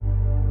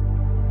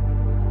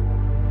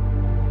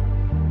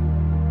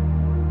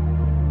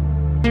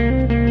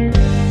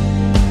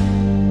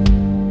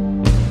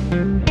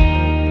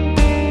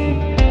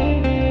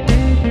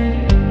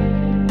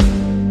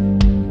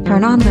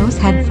on those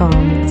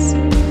headphones.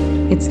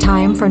 It's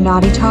time for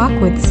Naughty Talk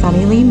with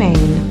Sunny Lee Main.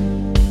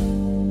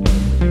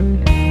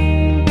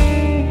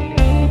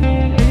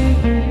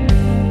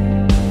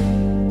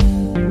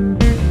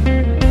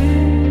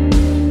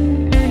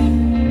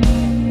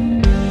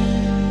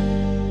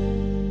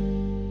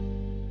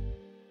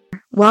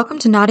 Welcome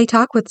to Naughty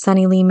Talk with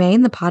Sunny Lee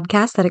Main, the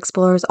podcast that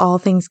explores all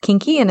things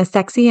kinky in a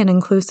sexy and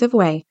inclusive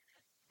way.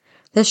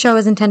 This show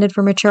is intended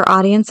for mature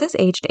audiences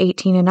aged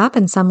 18 and up,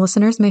 and some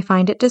listeners may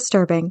find it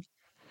disturbing.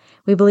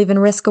 We believe in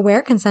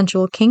risk-aware,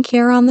 consensual kink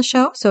here on the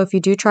show, so if you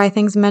do try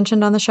things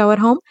mentioned on the show at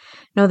home,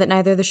 know that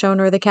neither the show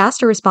nor the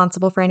cast are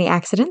responsible for any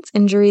accidents,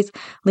 injuries,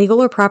 legal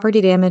or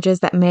property damages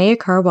that may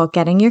occur while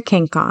getting your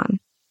kink on.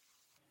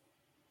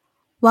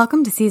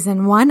 Welcome to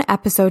Season 1,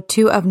 Episode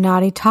 2 of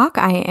Naughty Talk.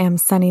 I am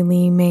Sunny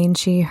Lee Main,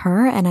 she,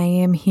 her, and I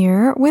am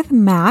here with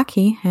Mac,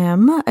 he,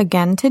 him,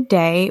 again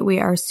today. We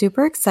are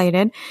super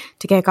excited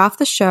to kick off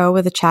the show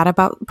with a chat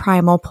about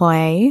Primal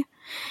play.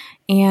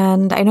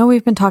 And I know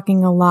we've been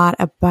talking a lot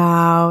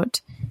about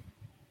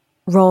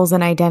roles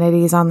and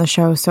identities on the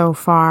show so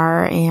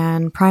far,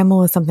 and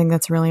Primal is something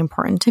that's really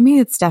important to me.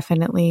 It's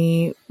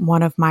definitely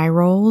one of my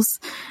roles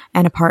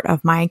and a part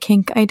of my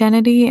kink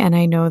identity, and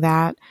I know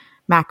that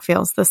Mac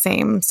feels the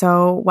same.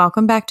 So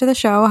welcome back to the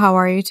show. How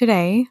are you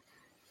today?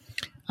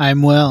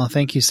 I'm well.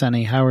 Thank you,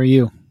 Sunny. How are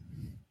you?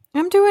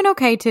 I'm doing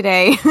okay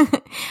today.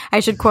 I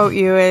should quote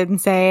you and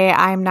say,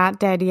 I'm not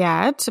dead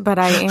yet, but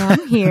I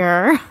am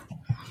here.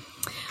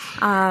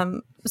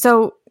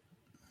 So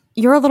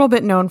you're a little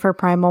bit known for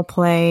Primal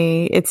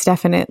play. It's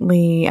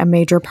definitely a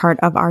major part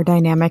of our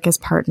dynamic as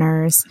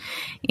partners.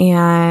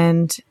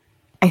 And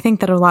I think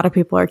that a lot of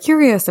people are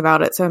curious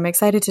about it, so I'm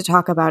excited to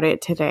talk about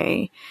it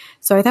today.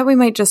 So I thought we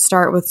might just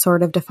start with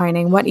sort of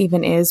defining what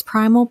even is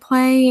primal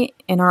play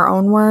in our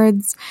own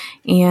words.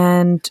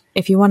 And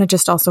if you want to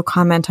just also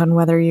comment on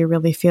whether you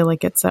really feel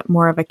like it's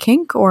more of a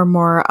kink or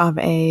more of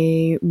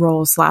a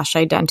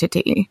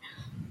role/identity.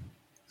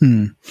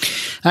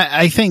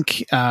 I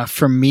think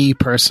for me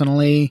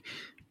personally,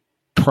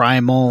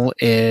 Primal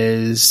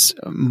is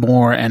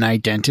more an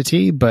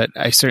identity, but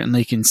I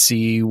certainly can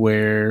see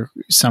where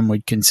some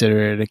would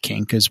consider it a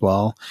kink as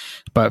well.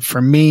 But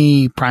for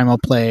me, Primal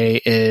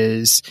play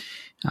is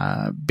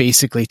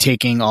basically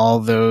taking all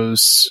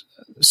those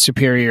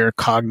superior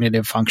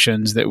cognitive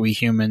functions that we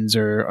humans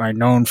are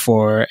known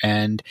for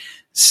and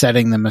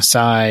setting them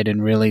aside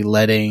and really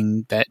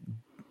letting that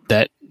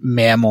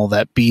mammal,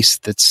 that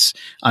beast that's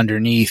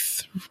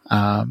underneath,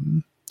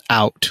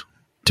 out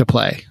to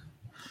play.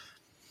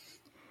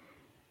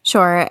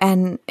 Sure,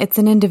 and it's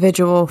an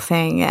individual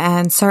thing,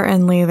 and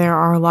certainly there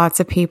are lots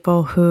of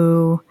people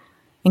who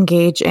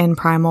engage in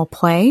primal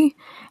play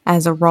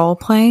as a role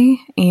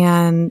play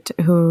and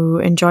who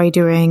enjoy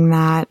doing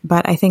that,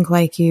 but I think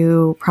like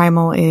you,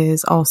 primal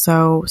is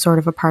also sort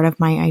of a part of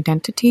my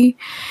identity.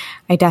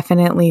 I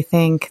definitely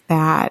think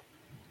that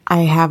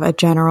I have a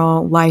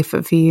general life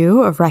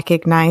view of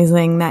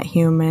recognizing that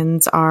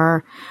humans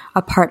are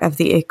a part of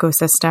the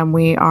ecosystem.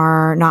 We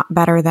are not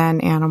better than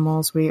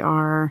animals. We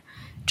are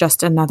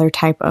just another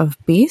type of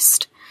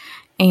beast.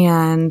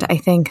 And I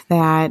think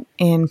that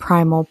in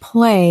primal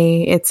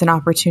play, it's an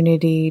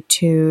opportunity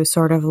to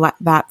sort of let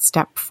that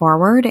step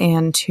forward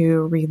and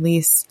to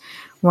release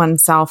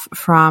oneself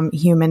from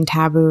human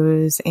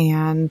taboos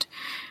and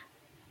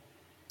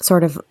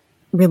sort of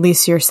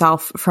release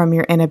yourself from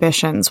your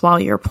inhibitions while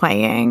you're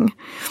playing.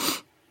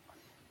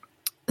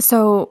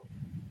 So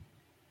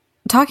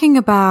talking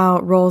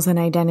about roles and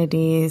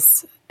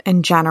identities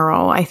in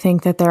general, I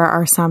think that there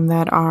are some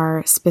that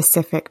are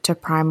specific to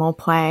primal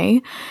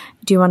play.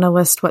 Do you want to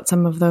list what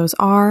some of those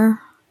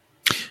are?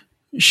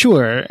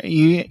 Sure.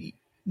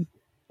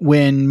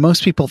 When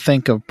most people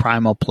think of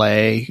primal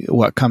play,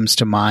 what comes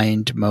to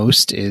mind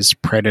most is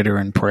predator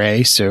and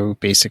prey. So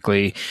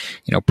basically,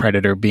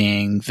 predator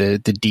being the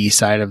D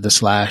side of the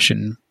slash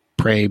and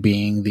prey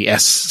being the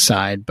S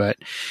side, but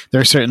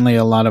there are certainly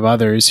a lot of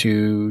others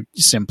who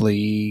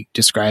simply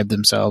describe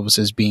themselves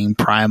as being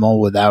primal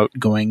without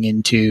going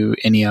into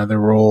any other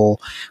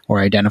role or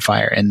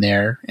identifier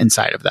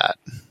inside of that.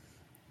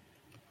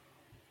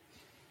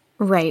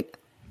 Right.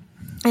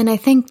 And I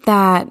think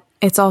that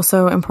it's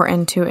also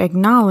important to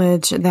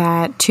acknowledge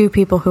that two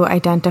people who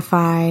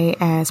identify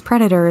as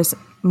predators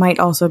might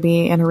also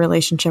be in a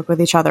relationship with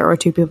each other, or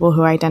two people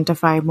who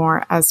identify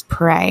more as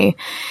prey.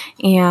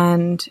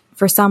 And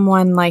for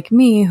someone like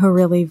me who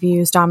really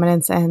views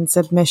dominance and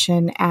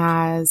submission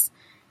as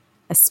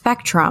a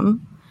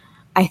spectrum,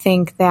 I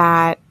think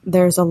that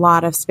there's a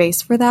lot of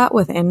space for that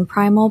within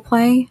primal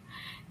play,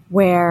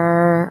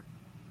 where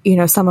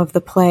some of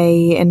the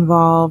play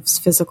involves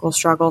physical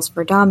struggles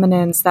for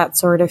dominance, that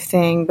sort of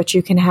thing, but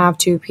you can have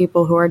two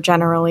people who are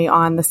generally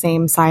on the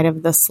same side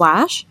of the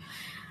slash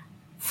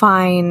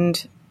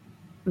find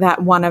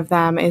that one of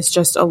them is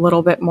just a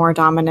little bit more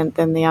dominant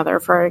than the other,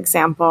 for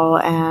example,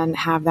 and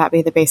have that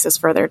be the basis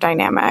for their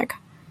dynamic.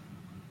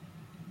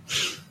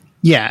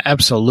 Yeah,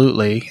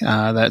 absolutely.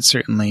 That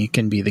certainly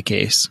can be the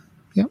case.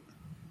 Yep.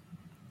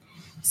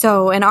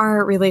 So in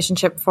our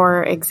relationship,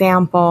 for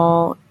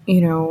example,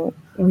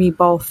 we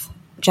both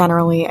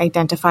generally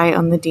identify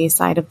on the D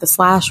side of the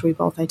slash. We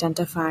both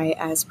identify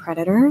as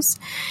predators.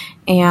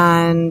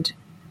 And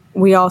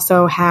we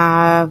also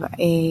have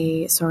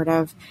a sort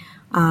of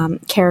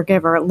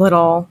caregiver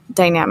little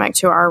dynamic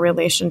to our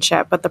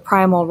relationship, but the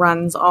primal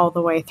runs all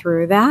the way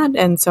through that.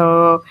 And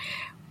so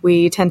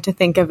we tend to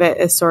think of it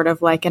as sort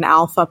of like an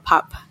alpha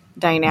pup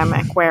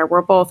dynamic where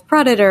we're both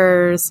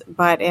predators,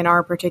 but in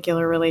our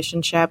particular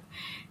relationship,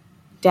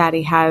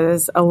 Daddy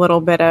has a little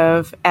bit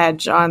of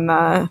edge on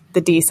the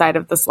D side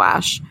of the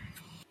slash.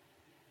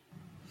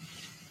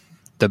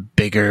 The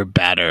bigger,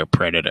 badder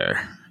predator.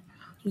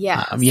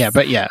 Yeah.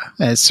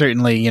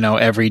 Certainly,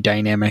 every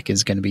dynamic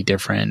is going to be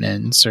different.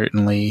 And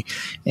certainly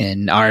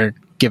in our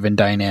given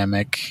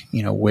dynamic,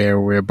 where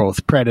we're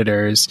both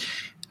predators,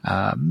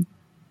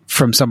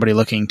 from somebody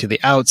looking to the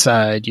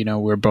outside,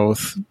 we're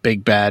both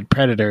big, bad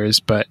predators.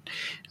 But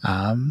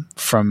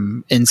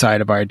from inside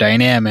of our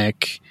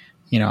dynamic,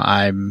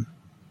 I'm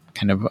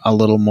kind of a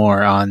little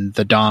more on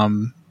the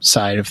dom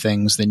side of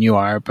things than you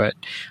are, but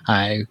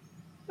I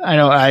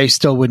know I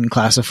still wouldn't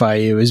classify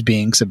you as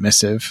being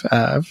submissive,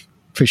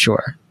 for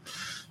sure.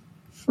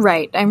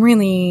 Right. I'm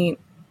really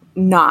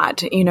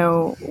not.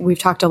 We've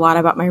talked a lot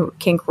about my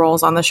kink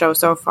roles on the show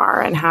so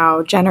far and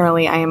how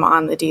generally I am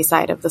on the D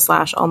side of the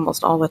slash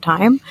almost all the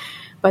time,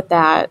 but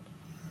that,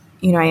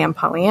 I am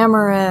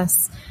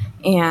polyamorous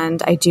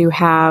and I do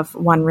have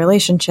one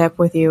relationship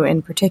with you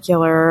in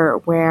particular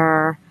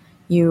where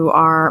you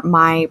are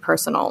my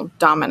personal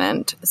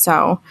dominant.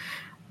 So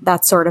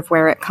that's sort of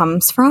where it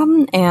comes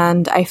from.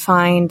 And I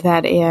find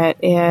that it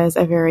is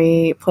a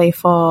very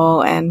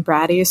playful and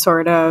bratty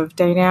sort of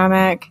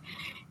dynamic.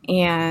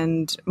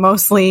 And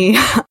mostly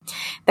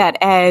that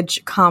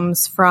edge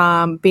comes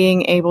from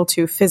being able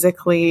to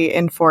physically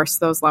enforce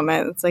those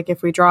limits. Like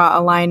if we draw a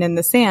line in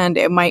the sand,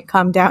 it might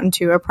come down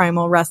to a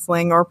primal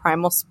wrestling or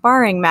primal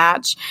sparring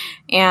match.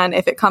 And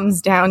if it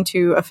comes down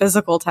to a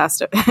physical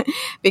test,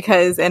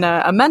 because in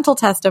a mental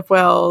test of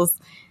wills,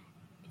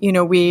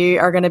 we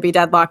are going to be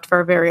deadlocked for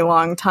a very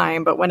long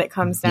time. But when it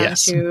comes down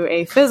to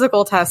a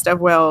physical test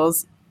of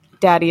wills,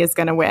 Daddy is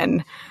going to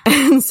win.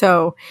 And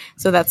so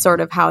that's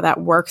sort of how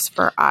that works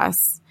for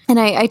us. And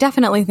I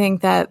definitely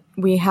think that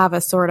we have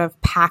a sort of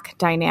pack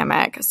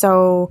dynamic.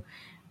 So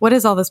what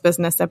is all this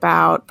business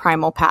about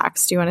primal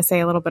packs? Do you want to say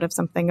a little bit of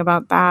something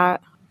about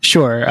that?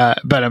 Sure.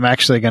 But I'm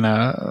actually going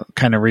to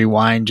kind of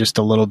rewind just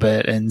a little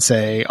bit and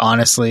say,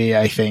 honestly,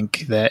 I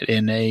think that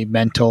in a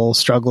mental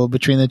struggle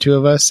between the two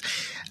of us,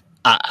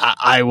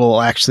 I will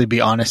actually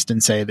be honest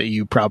and say that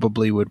you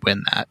probably would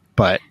win that.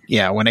 But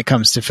yeah, when it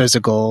comes to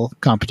physical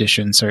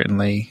competition,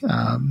 certainly,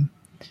 I'm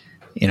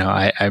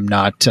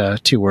not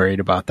too worried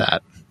about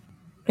that.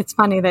 It's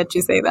funny that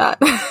you say that.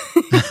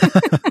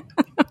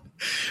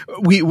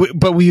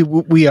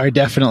 we are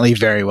definitely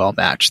very well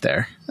matched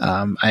there.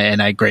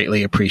 And I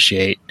greatly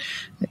appreciate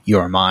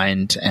your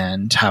mind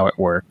and how it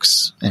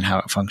works and how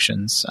it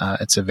functions.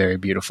 It's a very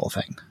beautiful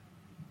thing.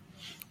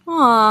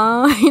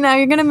 Aw,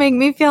 you're going to make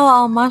me feel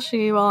all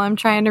mushy while I'm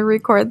trying to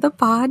record the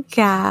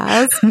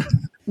podcast.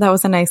 That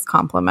was a nice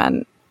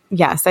compliment.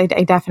 Yes, I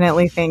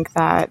definitely think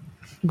that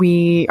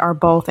we are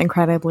both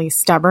incredibly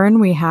stubborn.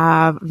 We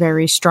have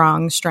very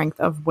strong strength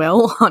of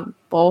will on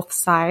both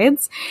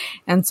sides.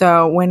 And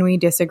so when we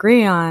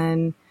disagree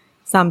on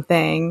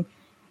something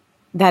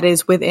that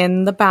is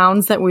within the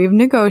bounds that we've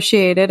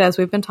negotiated, as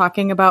we've been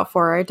talking about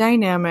for our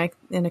dynamic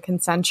in a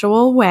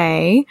consensual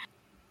way,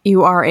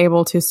 you are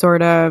able to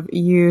sort of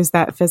use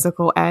that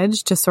physical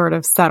edge to sort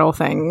of settle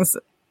things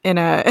in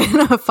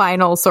a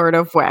final sort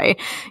of way,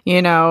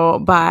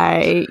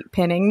 by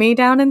pinning me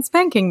down and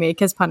spanking me,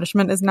 because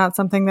punishment is not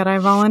something that I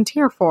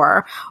volunteer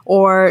for,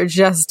 or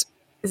just,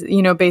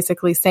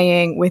 basically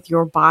saying with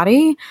your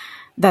body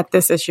that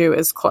this issue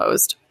is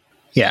closed.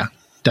 Yeah,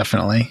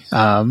 definitely.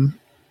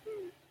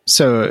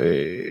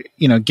 So,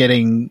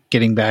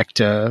 getting back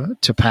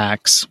to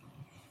packs,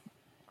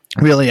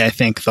 really, I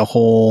think the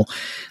whole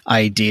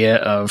idea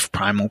of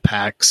primal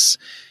packs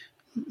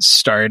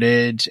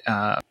started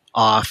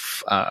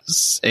off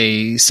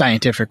a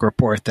scientific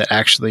report that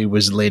actually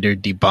was later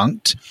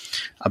debunked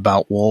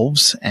about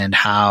wolves, and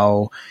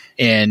how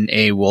in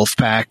a wolf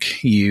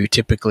pack you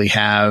typically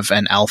have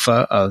an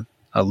alpha,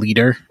 a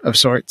leader of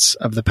sorts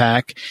of the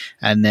pack,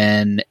 and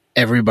then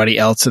everybody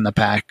else in the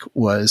pack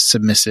was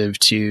submissive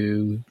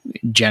to,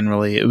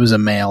 generally it was a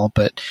male,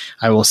 but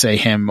I will say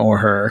him or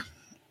her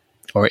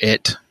or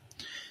it.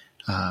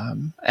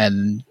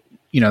 And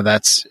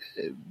that's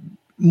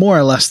more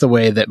or less the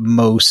way that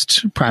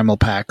most primal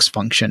packs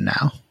function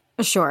now.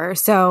 Sure.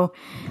 So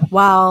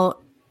while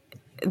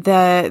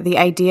the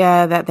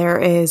idea that there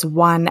is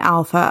one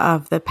alpha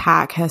of the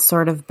pack has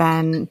sort of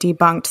been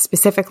debunked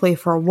specifically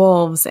for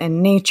wolves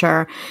in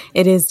nature,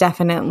 it is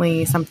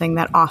definitely something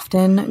that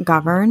often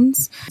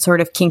governs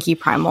sort of kinky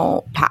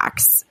primal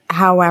packs.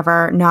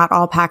 However, not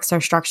all packs are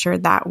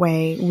structured that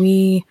way.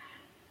 We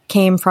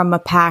came from a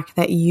pack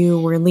that you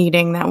were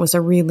leading that was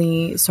a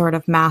really sort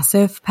of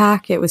massive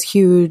pack. It was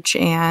huge,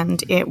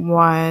 and it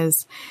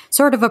was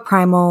sort of a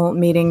primal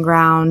meeting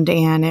ground,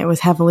 and it was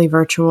heavily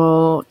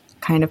virtual.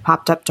 kind of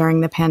popped up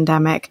during the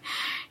pandemic.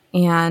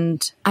 And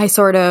I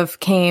sort of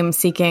came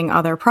seeking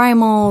other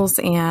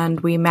primals, and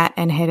we met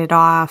and hit it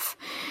off.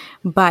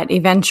 But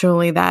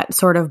eventually that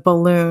sort of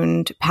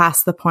ballooned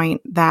past the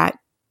point that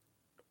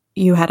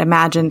you had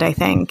imagined, I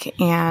think.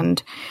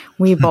 And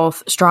we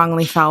both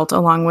strongly felt,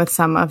 along with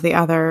some of the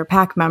other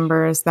pack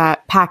members,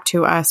 that pack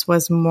to us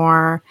was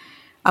more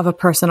of a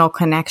personal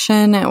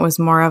connection. It was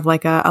more of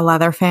like a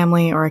leather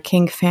family or a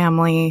kink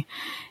family.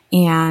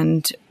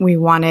 And we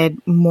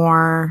wanted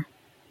more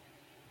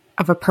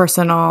of a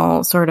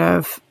personal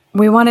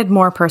we wanted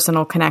more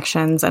personal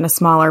connections and a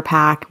smaller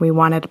pack. We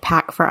wanted a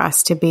pack for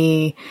us to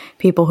be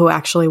people who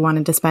actually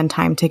wanted to spend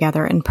time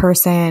together in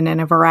person and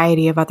a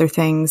variety of other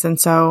things.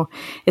 And so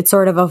it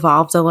sort of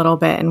evolved a little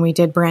bit, and we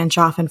did branch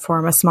off and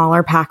form a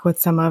smaller pack with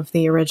some of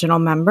the original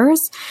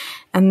members.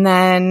 And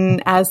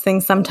then, as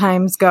things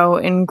sometimes go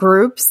in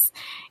groups,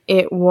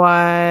 it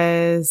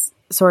was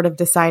sort of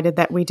decided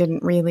that we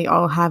didn't really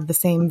all have the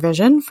same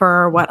vision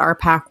for what our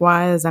pack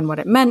was and what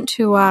it meant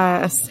to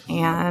us.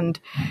 And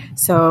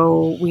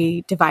so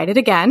we divided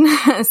again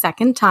a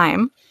second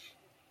time.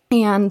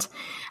 And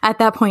at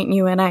that point,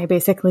 you and I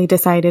basically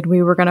decided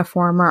we were going to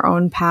form our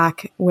own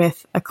pack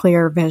with a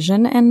clear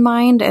vision in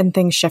mind. And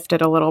things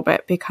shifted a little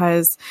bit,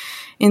 because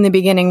in the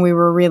beginning, we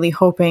were really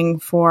hoping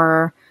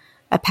for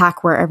a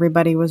pack where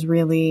everybody was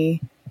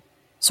really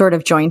sort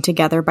of joined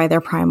together by their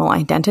primal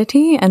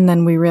identity. And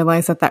then we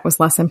realized that that was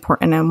less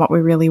important, and what we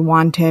really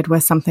wanted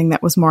was something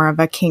that was more of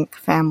a kink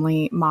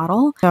family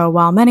model. So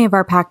while many of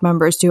our pack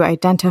members do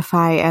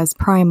identify as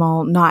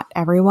primal, not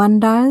everyone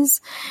does.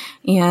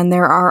 And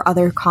there are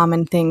other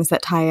common things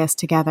that tie us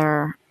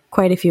together.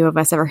 Quite a few of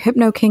us are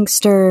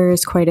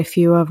hypno-kinksters. Quite a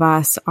few of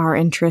us are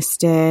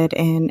interested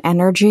in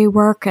energy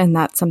work, and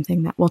that's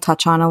something that we'll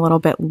touch on a little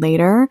bit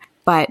later.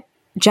 But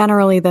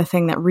generally, the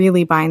thing that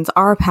really binds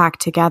our pack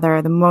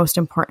together, the most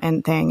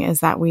important thing, is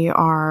that we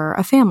are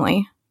a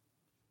family.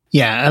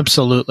 Yeah,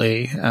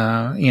 absolutely.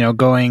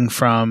 Going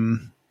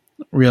from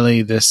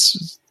really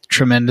this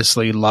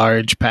tremendously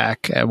large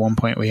pack, at one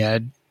point we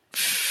had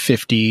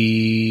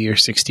 50 or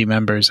 60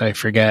 members, I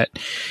forget,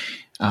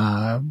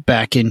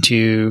 back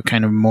into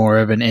kind of more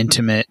of an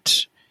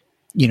intimate,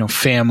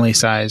 family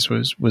size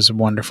was a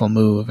wonderful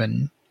move.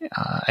 And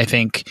I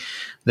think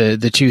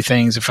the two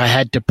things, if I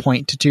had to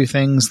point to two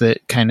things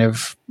that kind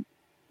of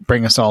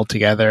bring us all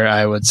together,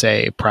 I would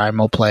say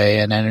primal play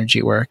and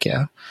energy work.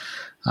 Yeah.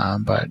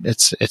 But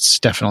it's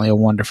definitely a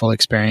wonderful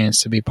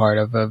experience to be part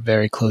of a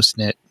very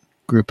close-knit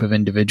group of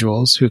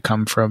individuals who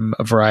come from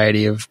a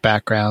variety of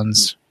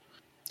backgrounds.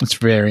 It's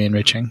very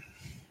enriching.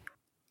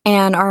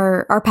 And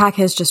our pack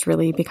has just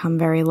really become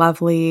very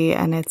lovely,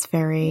 and it's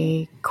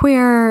very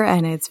queer,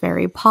 and it's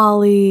very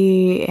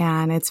poly,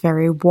 and it's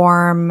very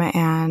warm,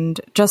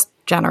 and just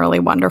generally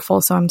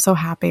wonderful. So I'm so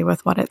happy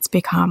with what it's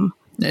become.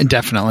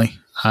 Definitely.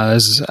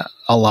 There's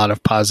a lot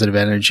of positive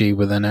energy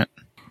within it.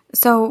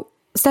 So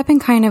stepping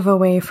kind of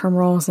away from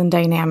roles and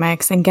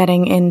dynamics and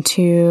getting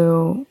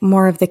into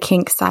more of the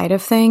kink side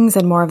of things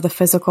and more of the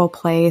physical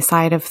play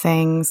side of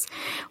things,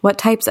 what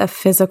types of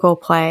physical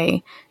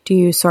play do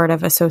you sort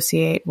of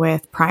associate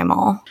with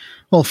primal?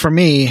 Well, for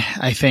me,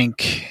 I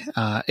think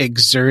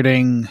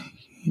exerting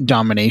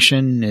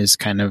domination is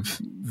kind of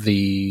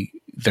the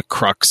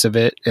crux of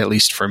it, at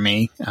least for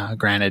me.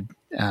 Granted,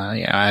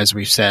 as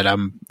we've said,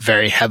 I'm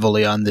very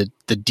heavily on the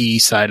D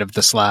side of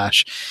the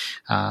slash.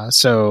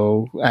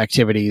 So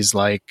activities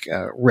like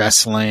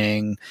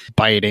wrestling,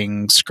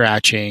 biting,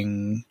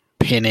 scratching,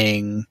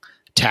 pinning,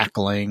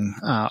 tackling,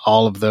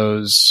 all of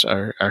those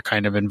are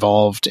kind of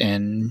involved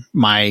in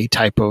my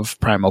type of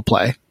primal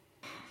play.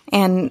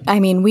 And I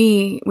mean,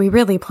 we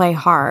really play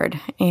hard.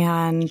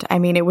 And I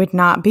mean, it would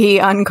not be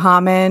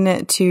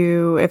uncommon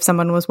to, if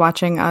someone was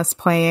watching us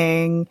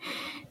playing,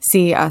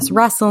 see us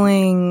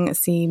wrestling,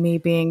 see me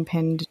being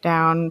pinned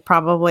down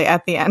probably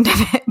at the end of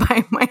it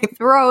by my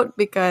throat,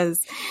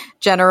 because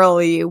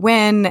generally you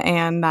win,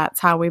 and that's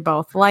how we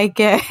both like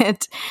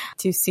it.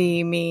 To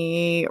see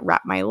me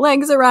wrap my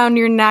legs around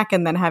your neck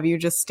and then have you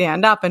just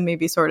stand up and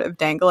maybe sort of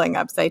dangling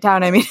upside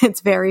down. I mean,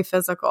 it's very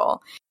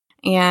physical.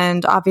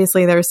 And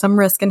obviously there's some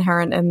risk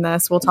inherent in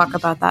this. We'll talk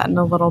about that in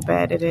a little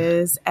bit. It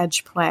is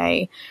edge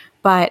play.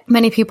 But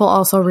many people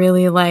also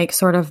really like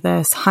sort of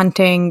this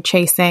hunting,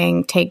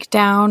 chasing,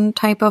 takedown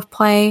type of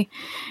play.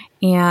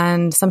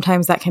 And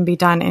sometimes that can be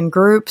done in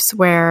groups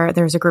where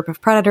there's a group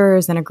of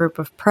predators and a group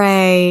of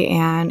prey,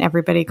 and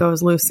everybody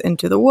goes loose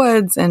into the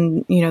woods,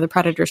 and, the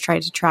predators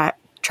try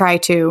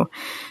to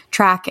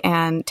track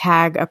and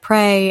tag a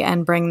prey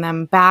and bring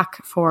them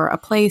back for a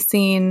play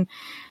scene.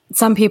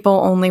 Some people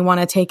only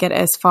want to take it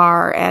as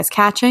far as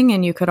catching,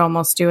 and you could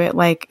almost do it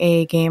like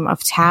a game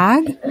of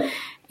tag.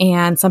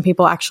 And some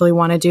people actually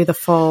want to do the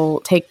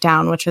full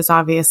takedown, which is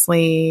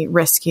obviously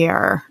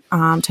riskier,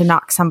 to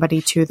knock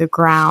somebody to the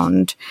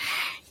ground.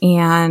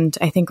 And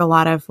I think a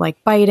lot of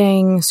like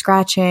biting,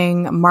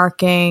 scratching,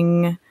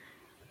 marking,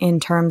 in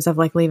terms of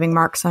like leaving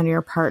marks on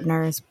your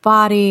partner's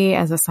body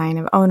as a sign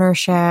of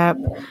ownership.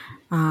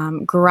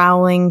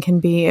 Growling can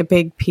be a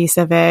big piece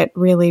of it,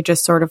 really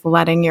just sort of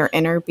letting your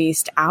inner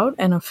beast out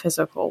in a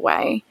physical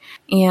way.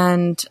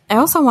 And I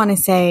also want to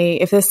say,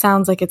 if this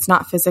sounds like it's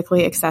not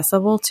physically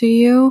accessible to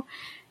you,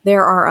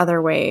 there are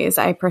other ways.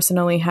 I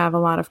personally have a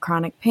lot of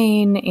chronic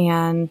pain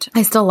and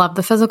I still love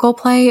the physical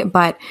play,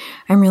 but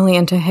I'm really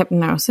into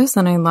hypnosis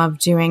and I love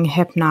doing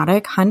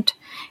hypnotic hunt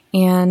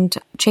and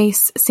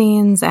chase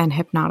scenes and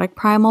hypnotic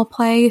primal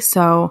play.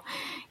 So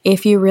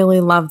if you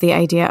really love the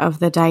idea of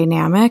the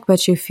dynamic,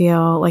 but you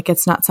feel like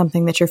it's not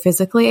something that you're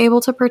physically able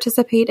to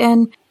participate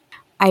in,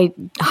 I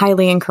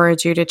highly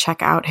encourage you to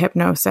check out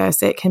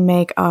hypnosis. It can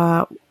make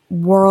a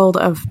world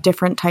of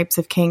different types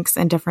of kinks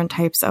and different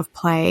types of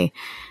play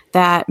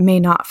that may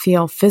not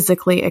feel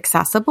physically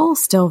accessible,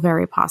 still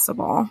very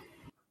possible.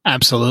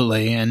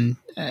 Absolutely. And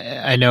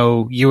I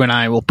know you and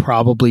I will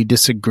probably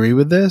disagree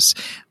with this,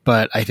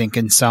 but I think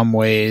in some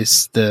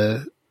ways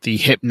the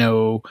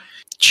hypno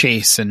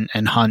chase and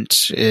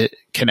hunt, it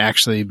can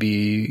actually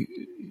be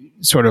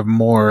sort of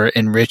more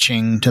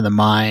enriching to the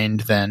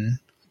mind than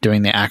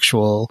doing the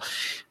actual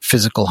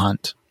physical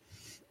hunt.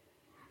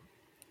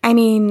 I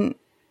mean,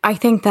 I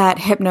think that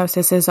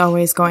hypnosis is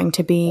always going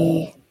to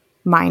be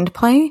mind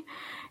play.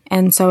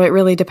 And so it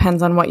really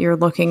depends on what you're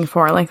looking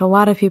for. Like a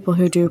lot of people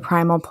who do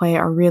primal play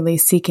are really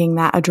seeking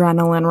that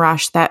adrenaline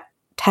rush, that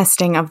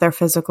testing of their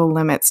physical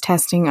limits,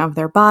 testing of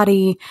their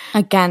body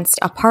against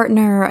a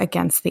partner,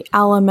 against the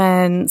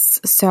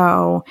elements.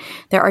 So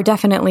there are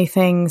definitely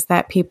things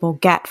that people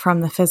get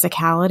from the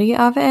physicality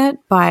of it.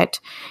 But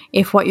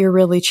if what you're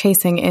really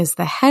chasing is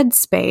the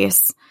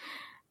headspace,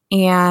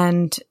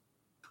 and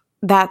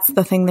that's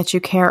the thing that you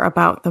care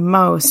about the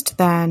most,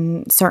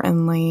 then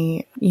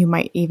certainly you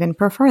might even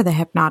prefer the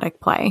hypnotic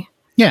play.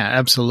 Yeah,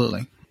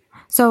 absolutely.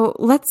 So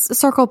let's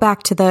circle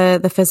back to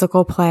the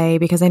physical play,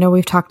 because I know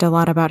we've talked a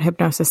lot about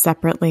hypnosis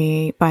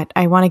separately, but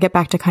I want to get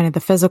back to kind of the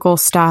physical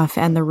stuff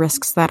and the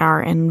risks that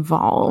are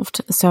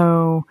involved.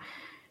 So,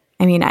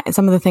 I mean,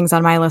 some of the things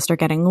on my list are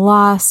getting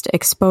lost,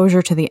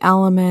 exposure to the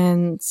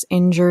elements,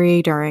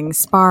 injury during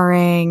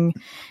sparring.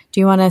 Do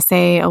you want to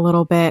say a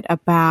little bit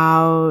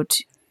about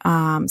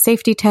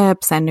safety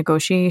tips and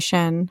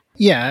negotiation?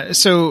 Yeah.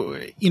 So,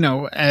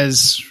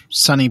 as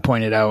Sunny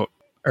pointed out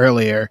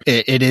earlier,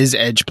 it is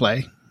edge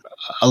play.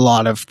 A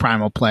lot of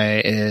primal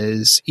play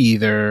is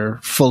either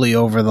fully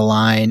over the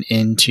line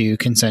into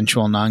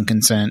consensual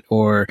non-consent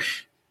or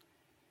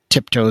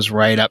tiptoes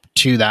right up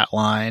to that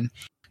line.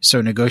 So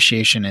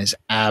negotiation is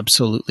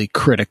absolutely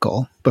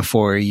critical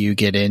before you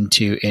get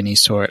into any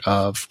sort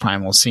of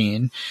primal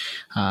scene.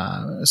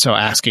 So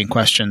asking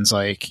questions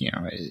like,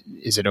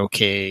 is it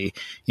okay?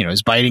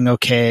 Is biting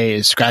okay?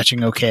 Is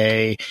scratching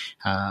okay?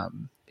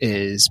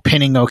 Is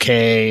pinning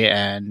okay?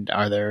 And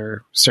are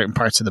there certain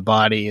parts of the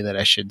body that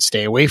I should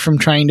stay away from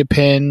trying to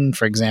pin?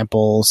 For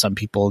example, some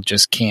people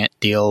just can't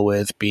deal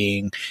with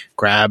being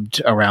grabbed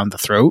around the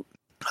throat.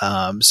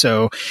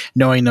 So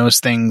knowing those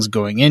things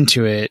going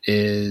into it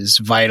is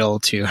vital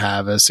to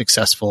have a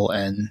successful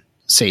and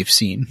safe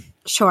scene.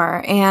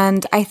 Sure.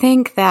 And I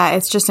think that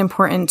it's just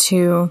important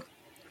to,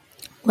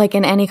 like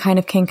in any kind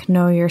of kink,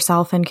 know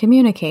yourself and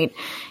communicate.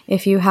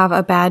 If you have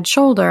a bad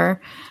shoulder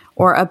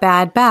or a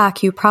bad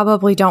back, you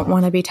probably don't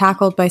want to be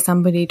tackled by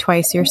somebody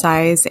twice your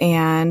size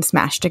and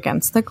smashed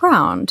against the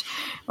ground.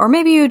 Or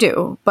maybe you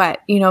do, but,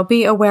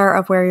 be aware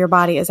of where your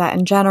body is at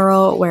in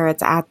general, where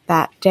it's at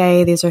that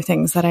day. These are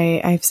things that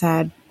I've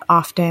said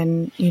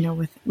often,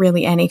 with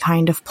really any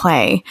kind of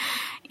play.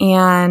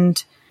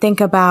 And think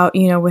about,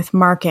 with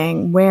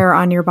marking, where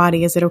on your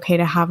body is it okay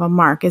to have a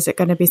mark? Is it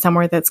going to be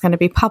somewhere that's going to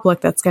be public,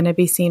 that's going to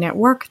be seen at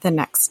work the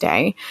next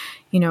day?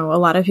 A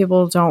lot of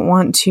people don't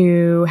want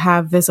to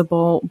have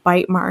visible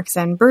bite marks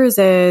and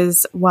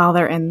bruises while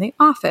they're in the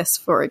office,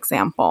 for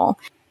example.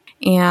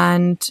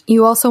 And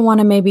you also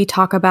want to maybe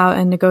talk about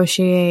and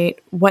negotiate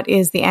what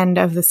is the end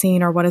of the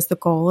scene or what is the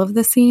goal of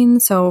the scene.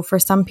 So for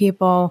some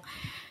people,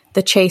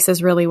 the chase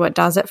is really what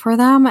does it for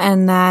them.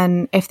 And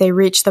then if they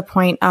reach the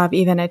point of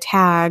even a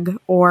tag,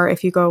 or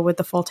if you go with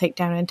the full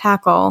takedown and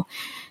tackle,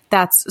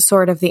 that's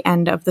sort of the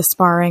end of the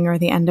sparring or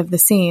the end of the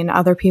scene.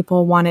 Other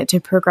people want it to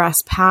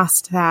progress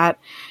past that.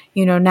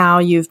 Now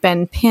you've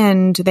been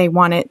pinned. They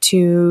want it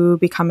to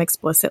become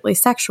explicitly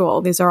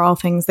sexual. These are all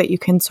things that you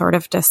can sort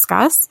of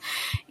discuss.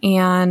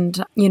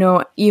 And,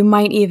 you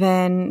might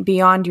even,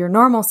 beyond your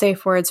normal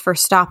safe words for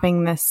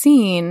stopping the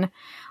scene,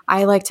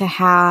 I like to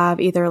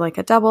have either like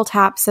a double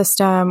tap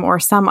system or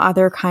some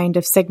other kind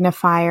of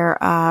signifier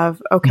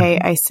of, okay,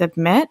 I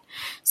submit,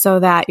 so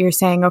that you're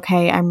saying,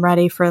 okay, I'm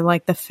ready for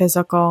like the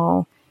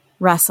physical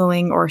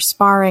wrestling or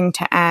sparring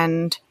to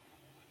end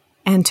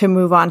and to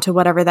move on to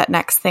whatever that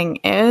next thing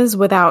is,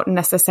 without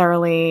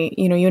necessarily,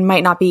 you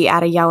might not be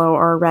at a yellow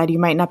or a red, you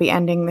might not be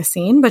ending the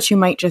scene, but you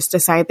might just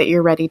decide that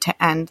you're ready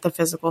to end the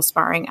physical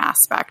sparring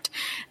aspect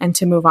and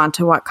to move on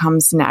to what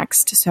comes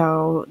next.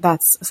 So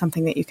that's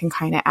something that you can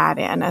kind of add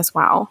in as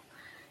well.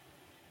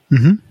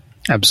 Mm-hmm.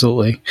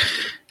 Absolutely.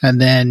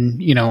 And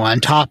then, on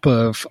top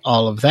of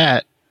all of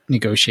that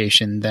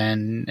negotiation,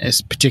 then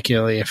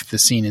particularly if the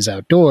scene is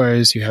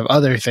outdoors, you have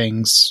other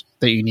things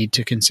that you need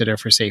to consider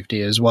for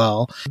safety as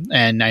well.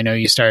 And I know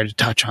you started to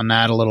touch on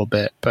that a little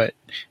bit, but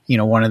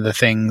one of the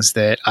things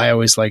that I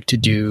always like to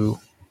do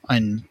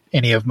on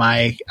any of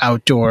my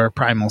outdoor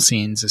primal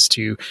scenes is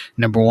to,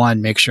 number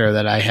one, make sure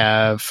that I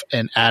have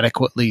an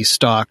adequately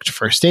stocked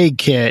first aid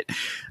kit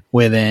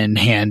within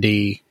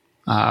handy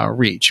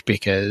reach,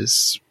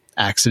 because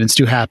accidents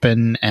do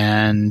happen,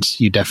 and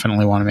you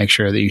definitely want to make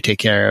sure that you take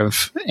care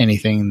of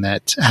anything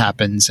that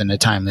happens in a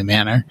timely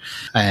manner.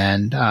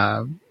 And,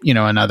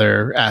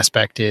 another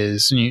aspect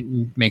is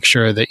you make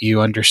sure that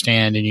you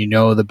understand and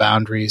the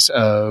boundaries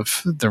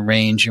of the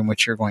range in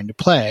which you're going to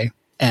play,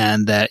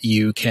 and that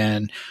you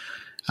can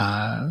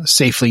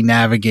safely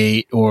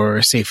navigate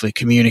or safely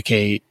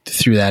communicate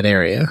through that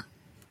area.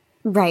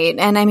 Right.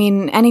 And I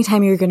mean,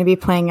 anytime you're going to be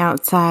playing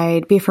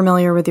outside, be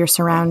familiar with your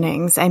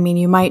surroundings. I mean,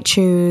 you might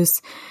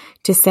choose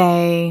to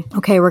say,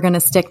 okay, we're going to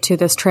stick to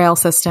this trail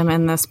system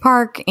in this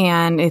park,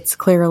 and it's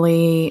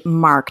clearly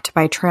marked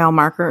by trail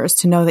markers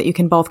to know that you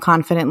can both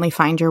confidently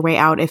find your way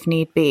out if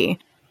need be.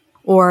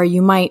 Or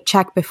you might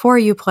check before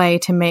you play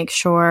to make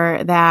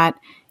sure that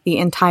the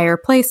entire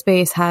play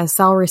space has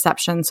cell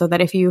reception, so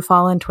that if you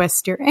fall and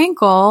twist your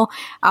ankle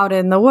out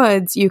in the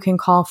woods, you can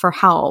call for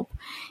help.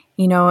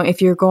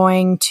 If you're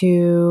going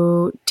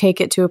to take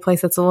it to a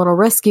place that's a little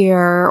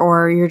riskier,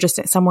 or you're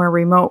just somewhere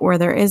remote where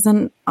there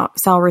isn't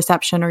cell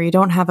reception, or you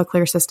don't have a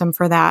clear system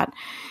for that,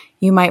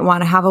 you might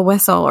want to have a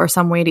whistle or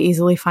some way to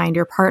easily find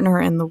your partner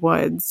in the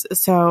woods.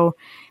 So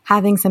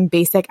having some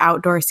basic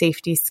outdoor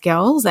safety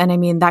skills, and I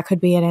mean, that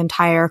could be an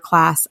entire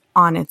class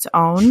on its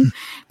own,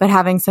 but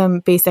having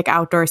some basic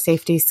outdoor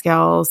safety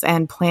skills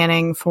and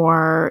planning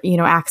for,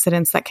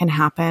 accidents that can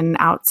happen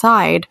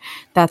outside,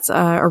 that's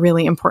a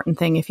really important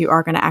thing if you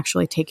are going to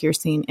actually take your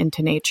scene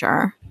into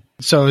nature.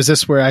 So is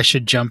this where I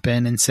should jump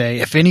in and say,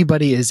 if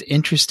anybody is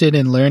interested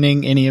in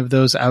learning any of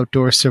those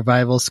outdoor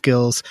survival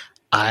skills,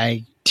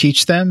 I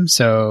teach them.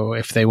 So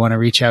if they want to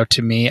reach out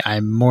to me,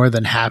 I'm more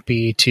than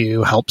happy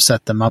to help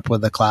set them up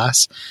with a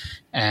class.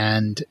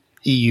 And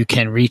you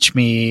can reach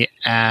me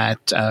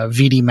at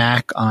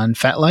VDMac on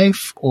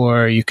FetLife,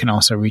 or you can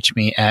also reach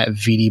me at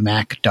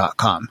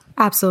vdmac.com.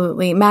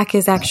 Absolutely. Mac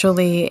is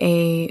actually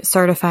a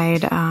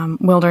certified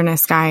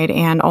wilderness guide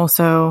and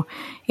also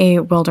a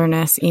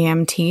wilderness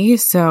EMT.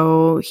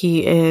 So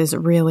he is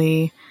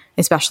really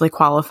especially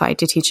qualified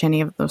to teach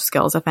any of those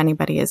skills if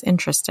anybody is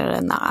interested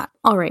in that.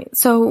 All right.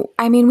 So,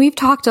 I mean, we've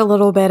talked a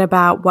little bit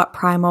about what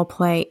primal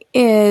play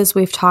is.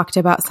 We've talked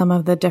about some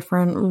of the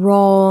different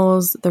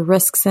roles, the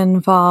risks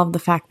involved, the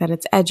fact that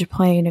it's edge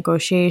play,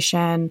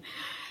 negotiation.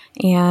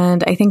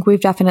 And I think we've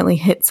definitely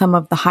hit some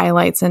of the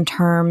highlights in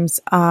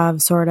terms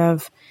of sort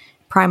of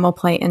primal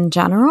play in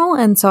general.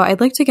 And so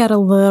I'd like to get a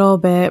little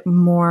bit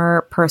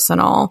more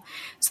personal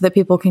so that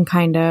people can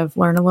kind of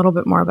learn a little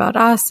bit more about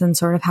us and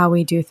sort of how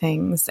we do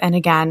things. And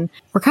again,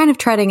 we're kind of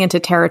treading into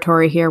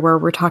territory here where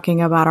we're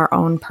talking about our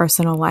own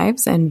personal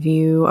lives and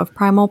view of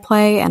primal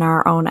play and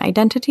our own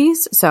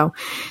identities. So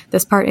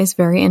this part is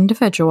very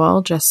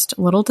individual, just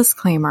a little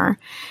disclaimer.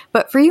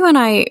 But for you and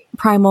I,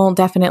 primal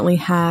definitely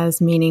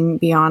has meaning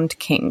beyond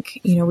kink.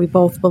 We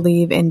both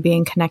believe in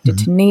being connected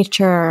to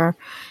nature,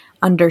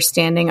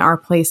 understanding our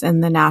place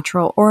in the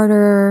natural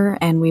order,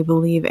 and we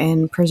believe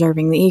in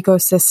preserving the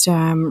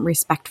ecosystem,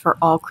 respect for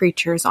all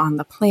creatures on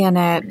the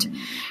planet.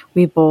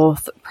 We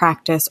both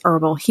practice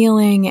herbal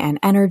healing and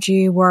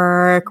energy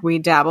work. We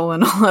dabble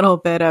in a little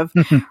bit of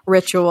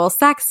ritual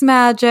sex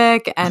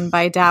magic, and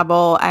by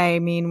dabble, I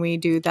mean we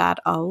do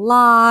that a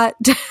lot.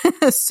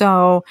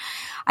 So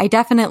I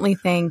definitely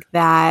think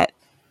that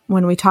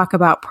when we talk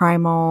about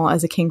primal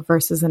as a kink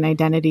versus an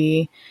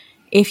identity,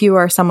 if you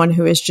are someone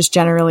who is just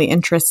generally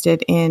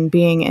interested in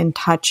being in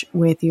touch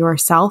with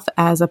yourself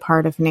as a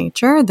part of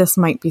nature, this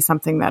might be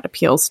something that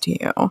appeals to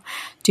you.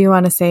 Do you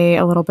want to say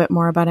a little bit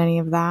more about any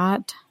of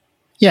that?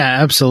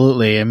 Yeah,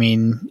 absolutely. I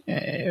mean,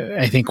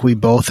 I think we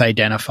both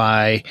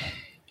identify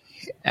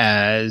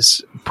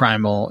as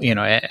primal,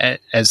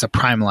 as a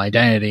primal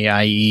identity,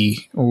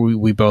 i.e.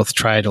 we both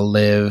try to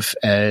live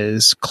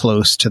as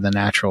close to the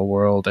natural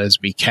world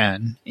as we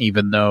can,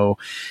 even though,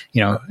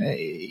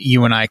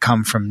 you and I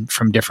come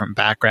from different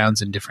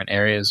backgrounds in different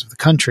areas of the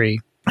country.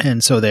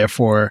 And so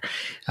therefore,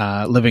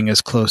 living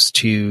as close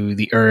to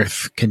the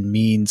earth can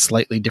mean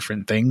slightly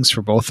different things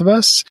for both of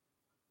us.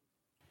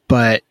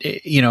 But,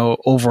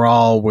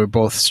 overall, we're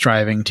both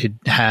striving to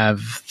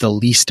have the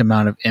least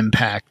amount of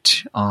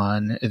impact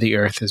on the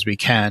earth as we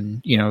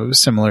can,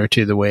 similar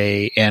to the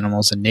way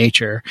animals in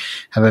nature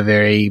have a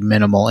very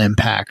minimal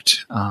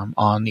impact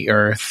on the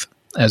earth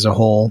as a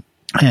whole.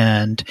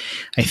 And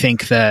I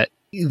think that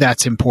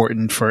that's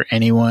important for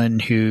anyone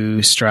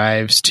who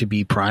strives to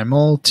be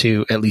primal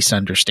to at least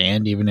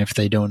understand, even if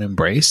they don't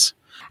embrace.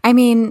 I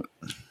mean,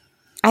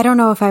 I don't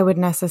know if I would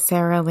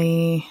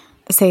necessarily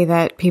say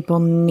that people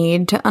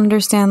need to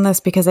understand this,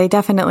 because I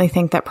definitely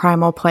think that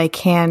primal play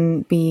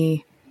can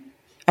be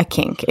a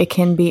kink. It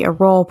can be a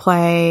role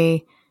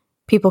play.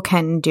 people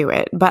can do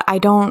it, but I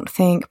don't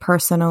think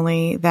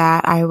personally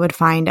that I would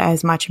find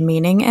as much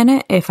meaning in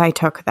it if I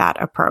took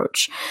that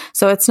approach.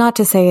 So it's not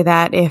to say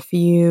that if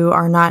you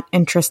are not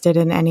interested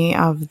in any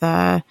of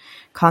the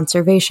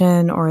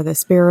conservation or the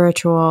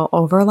spiritual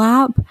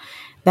overlap,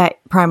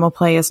 that primal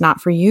play is not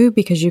for you,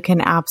 because you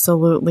can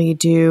absolutely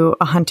do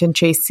a hunt and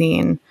chase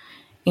scene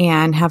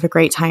and have a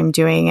great time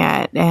doing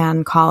it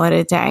and call it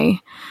a day.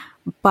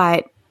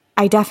 But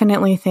I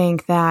definitely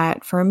think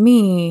that for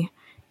me,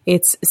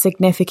 it's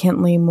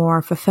significantly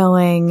more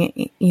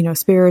fulfilling,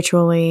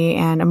 spiritually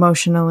and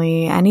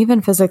emotionally and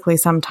even physically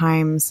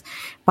sometimes,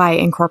 by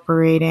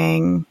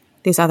incorporating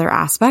these other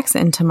aspects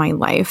into my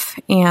life.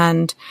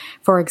 And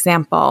for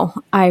example,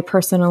 I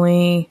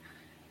personally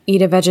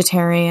eat a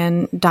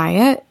vegetarian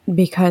diet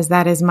because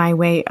that is my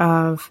way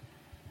of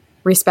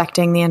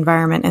respecting the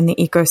environment and the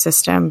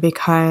ecosystem,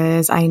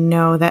 because I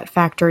know that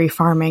factory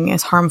farming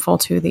is harmful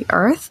to the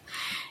earth,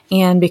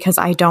 and because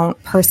I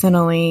don't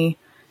personally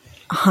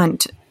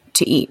hunt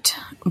to eat.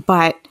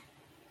 But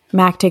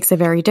Mac takes a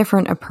very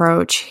different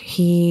approach.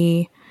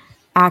 He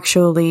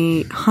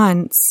actually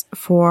hunts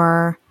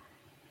for,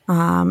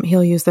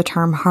 he'll use the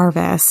term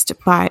harvest,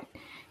 but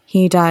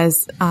he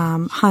does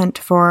hunt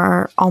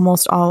for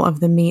almost all of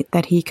the meat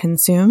that he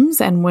consumes,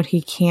 and what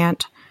he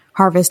can't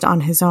harvest on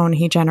his own,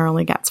 he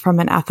generally gets from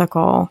an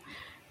ethical,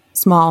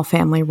 small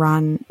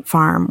family-run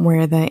farm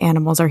where the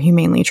animals are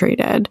humanely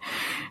treated.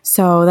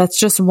 So that's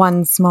just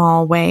one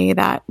small way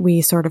that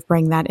we sort of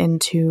bring that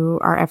into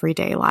our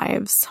everyday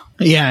lives.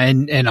 Yeah,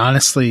 and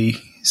honestly,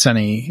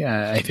 Sunny,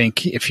 I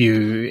think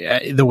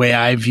the way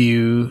I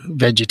view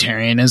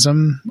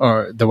vegetarianism,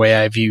 or the way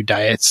I view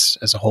diets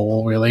as a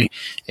whole, really,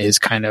 is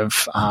kind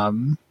of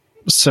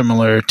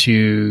similar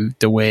to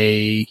the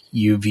way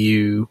you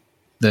view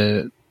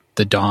the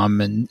dom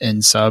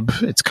and sub.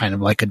 It's kind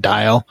of like a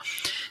dial.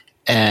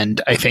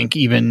 And I think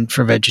even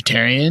for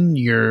vegetarian,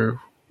 you're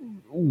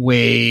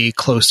way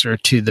closer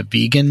to the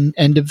vegan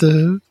end of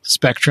the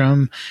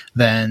spectrum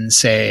than,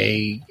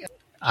 say,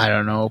 I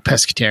don't know,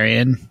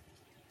 pescatarian,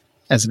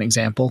 as an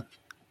example.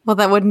 Well,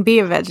 that wouldn't be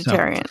a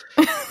vegetarian.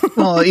 So,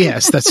 well,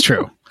 yes, that's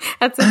true.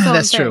 That's its own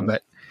that's thing. True.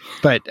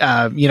 But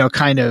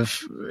kind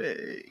of,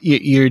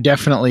 you're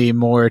definitely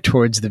more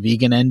towards the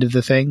vegan end of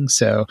the thing.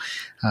 So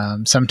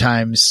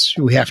sometimes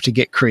we have to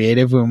get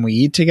creative when we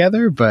eat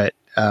together, but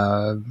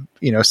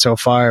so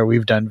far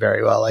we've done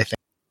very well, I think.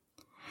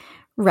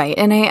 Right.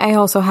 And I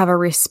also have a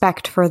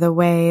respect for the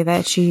way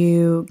that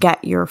you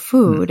get your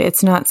food.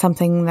 It's not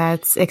something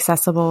that's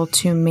accessible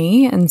to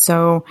me. And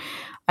so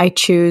I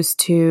choose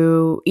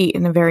to eat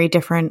in a very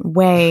different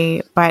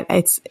way, but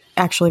it's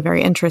actually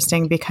very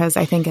interesting because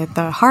I think at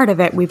the heart of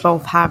it, we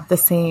both have the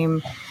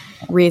same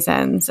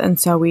reasons. And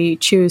so we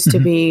choose to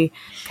be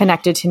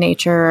connected to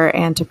nature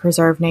and to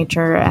preserve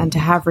nature and to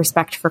have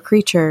respect for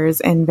creatures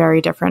in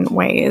very different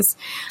ways.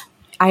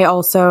 I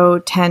also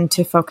tend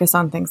to focus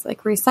on things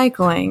like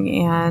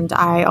recycling, and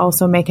I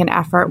also make an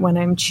effort when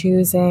I'm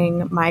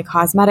choosing my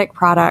cosmetic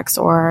products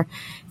or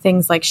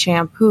things like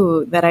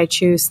shampoo that I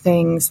choose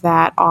things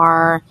that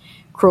are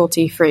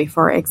cruelty-free,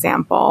 for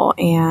example.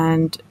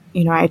 And,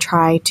 I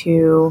try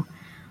to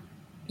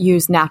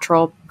use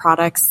natural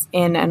products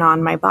in and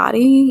on my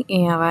body.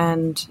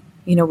 And,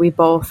 we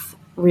both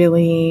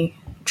really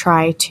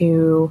try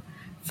to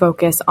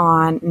focus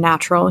on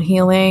natural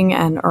healing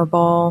and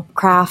herbal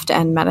craft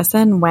and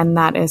medicine when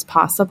that is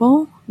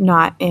possible,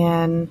 not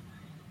in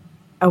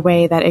a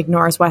way that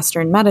ignores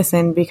Western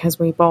medicine, because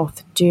we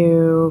both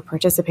do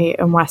participate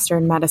in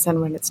Western medicine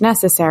when it's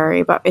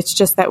necessary. But it's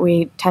just that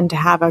we tend to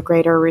have a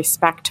greater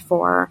respect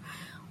for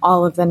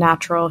all of the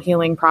natural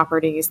healing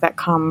properties that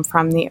come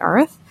from the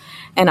earth,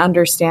 and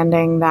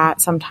understanding that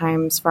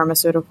sometimes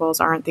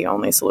pharmaceuticals aren't the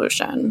only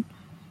solution.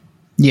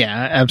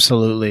 Yeah,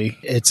 absolutely.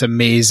 It's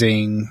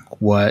amazing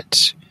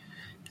what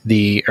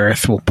the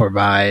earth will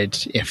provide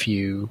if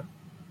you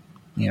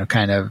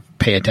kind of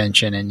pay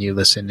attention and you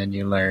listen and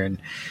you learn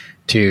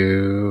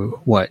to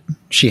what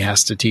she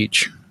has to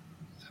teach.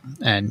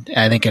 And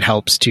I think it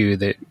helps too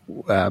that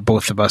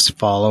both of us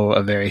follow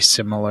a very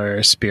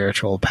similar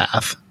spiritual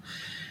path.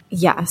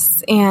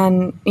 Yes.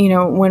 And,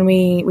 when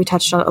we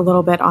touched a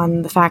little bit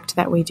on the fact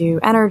that we do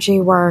energy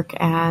work,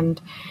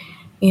 and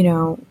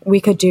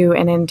we could do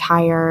an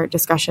entire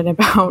discussion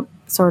about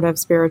sort of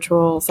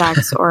spiritual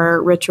sex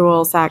or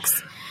ritual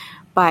sex.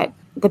 But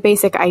the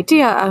basic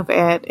idea of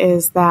it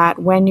is that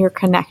when you're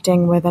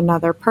connecting with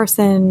another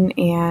person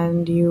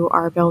and you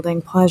are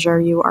building pleasure,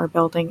 you are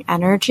building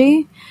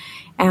energy.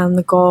 And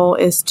the goal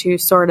is to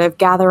sort of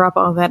gather up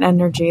all that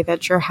energy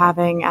that you're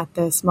having at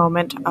this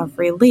moment of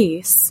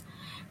release.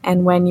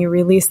 And when you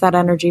release that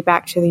energy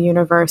back to the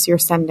universe, you're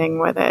sending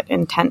with it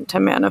intent to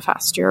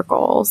manifest your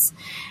goals.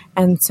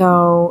 And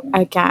so,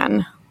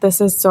 again, this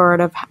is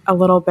sort of a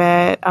little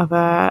bit of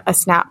a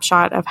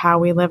snapshot of how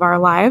we live our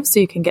lives,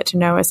 so you can get to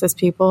know us as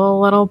people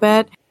a little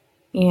bit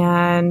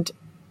and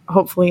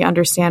hopefully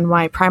understand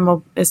why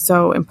Primal is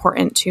so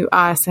important to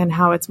us and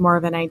how it's more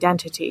of an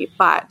identity.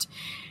 But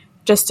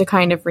just to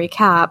kind of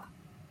recap,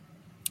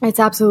 It's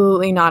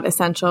absolutely not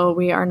essential.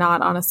 We are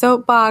not on a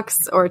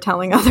soapbox or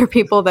telling other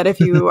people that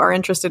if you are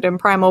interested in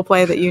primal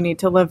play that you need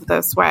to live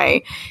this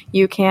way.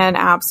 You can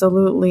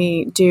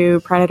absolutely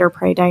do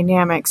predator-prey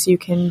dynamics. You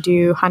can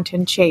do hunt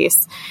and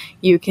chase.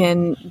 You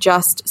can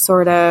just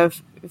sort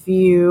of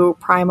view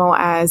primal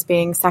as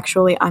being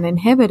sexually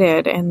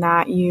uninhibited in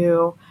that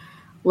you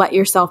let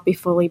yourself be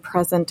fully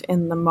present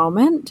in the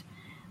moment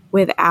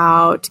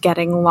without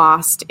getting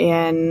lost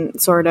in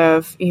sort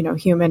of,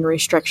 human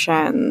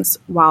restrictions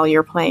while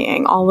you're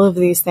playing. All of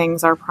these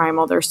things are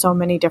primal. There's so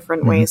many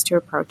different ways to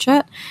approach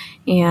it.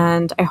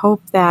 And I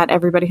hope that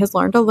everybody has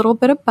learned a little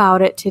bit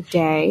about it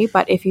today.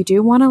 But if you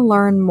do want to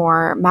learn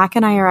more, Mac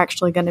and I are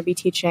actually going to be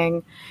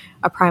teaching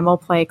a primal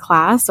play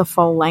class, a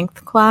full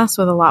length class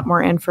with a lot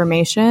more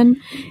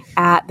information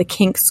at the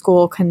Kink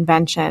School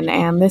convention.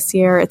 And this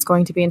year it's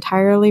going to be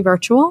entirely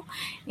virtual,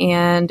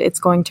 and it's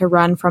going to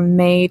run from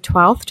May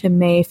 12th to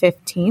May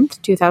 15th,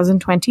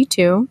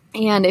 2022.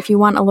 And if you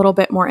want a little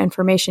bit more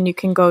information, you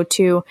can go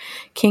to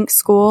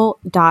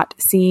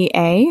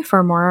kinkschool.ca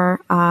for more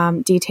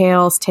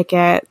details,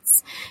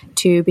 tickets,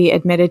 to be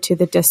admitted to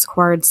the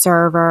Discord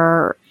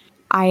server.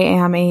 I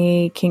am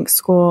a Kink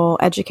School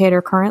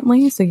educator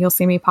currently, so you'll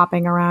see me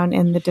popping around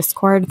in the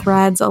Discord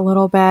threads a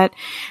little bit.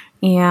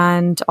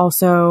 And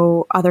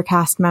also other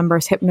cast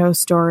members,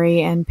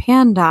 Hypnostory and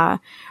Panda,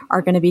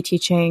 are going to be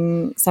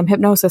teaching some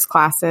hypnosis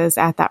classes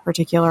at that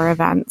particular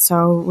event.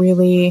 So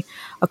really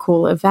a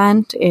cool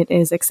event. It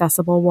is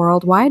accessible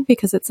worldwide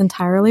because it's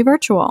entirely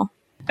virtual.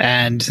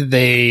 And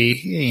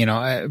they,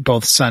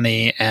 both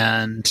Sunny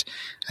and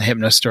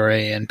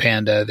Hypnostory and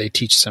Panda, they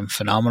teach some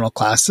phenomenal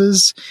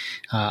classes.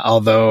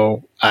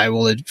 Although I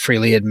will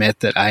freely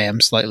admit that I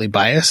am slightly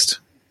biased,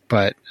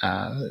 but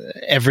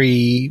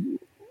every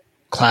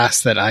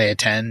class that I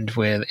attend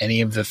with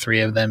any of the three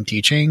of them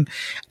teaching,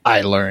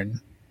 I learn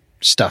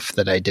stuff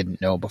that I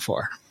didn't know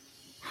before.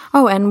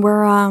 Oh, and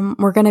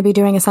we're going to be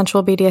doing a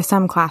sensual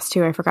BDSM class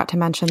too. I forgot to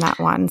mention that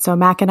one. So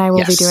Mac and I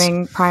will be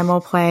doing primal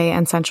play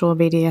and sensual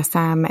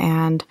BDSM,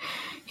 and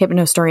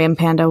Hypnostory and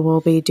Panda will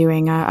be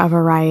doing a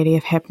variety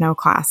of hypno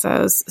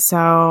classes.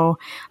 So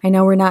I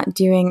know we're not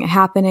doing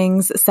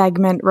happenings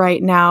segment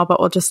right now,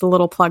 but we'll just a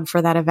little plug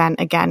for that event.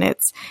 Again,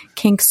 it's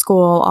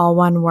kinkschool, all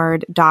one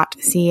word,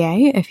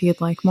 .ca if you'd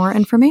like more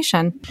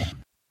information.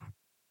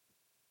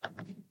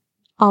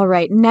 All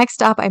right,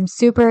 next up, I'm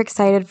super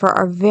excited for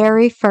our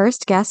very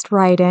first guest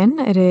write-in.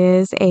 It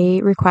is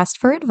a request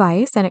for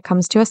advice, and it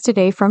comes to us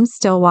today from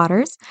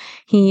Stillwaters,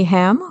 he,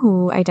 him,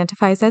 who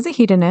identifies as a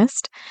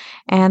hedonist.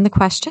 And the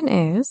question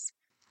is,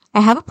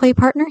 I have a play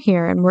partner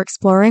here, and we're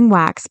exploring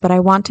wax, but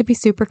I want to be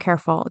super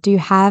careful. Do you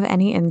have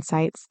any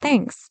insights?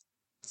 Thanks.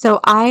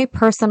 So I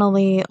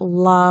personally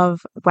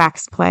love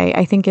wax play.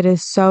 I think it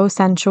is so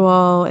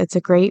sensual. It's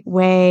a great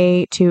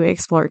way to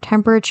explore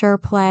temperature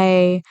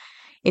play.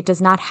 It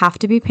does not have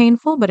to be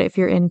painful, but if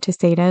you're into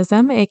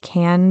sadism, it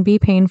can be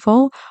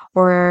painful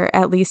or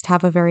at least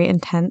have a very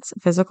intense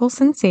physical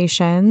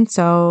sensation.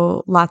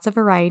 So lots of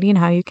variety in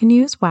how you can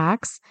use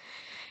wax.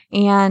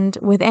 And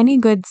with any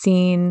good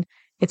scene,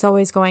 it's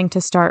always going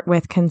to start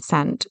with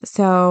consent.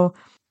 So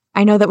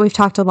I know that we've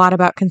talked a lot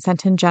about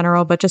consent in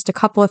general, but just a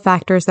couple of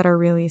factors that are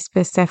really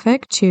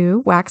specific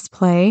to wax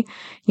play.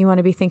 You want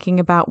to be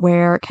thinking about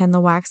where can the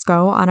wax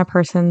go on a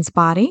person's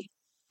body.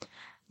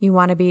 You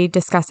want to be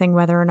discussing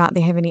whether or not they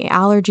have any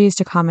allergies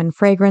to common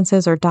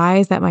fragrances or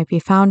dyes that might be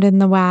found in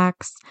the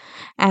wax.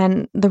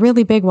 And the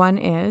really big one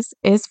is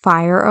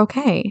fire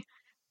okay?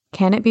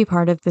 Can it be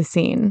part of the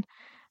scene?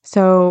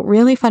 So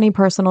really funny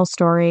personal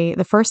story.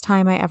 The first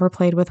time I ever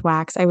played with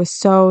wax, I was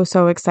so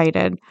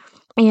excited.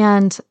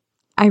 And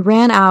I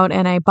ran out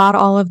and I bought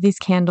all of these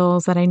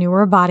candles that I knew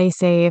were body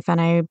safe,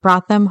 and I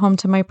brought them home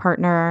to my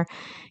partner,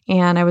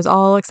 and I was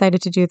all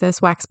excited to do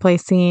this wax play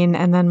scene.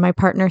 And then my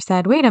partner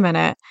said, wait a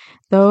minute,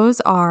 those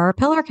are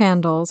pillar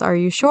candles. Are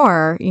you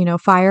sure?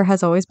 Fire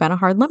has always been a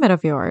hard limit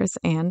of yours.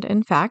 And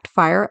in fact,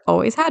 fire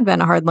always had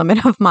been a hard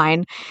limit of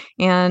mine.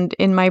 And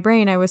in my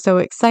brain, I was so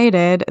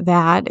excited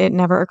that it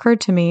never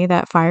occurred to me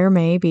that fire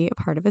may be a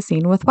part of a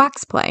scene with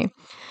wax play.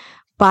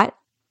 But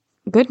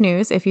good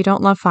news, if you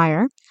don't love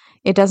fire,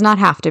 it does not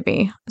have to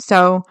be.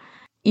 So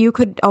you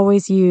could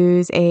always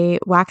use a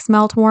wax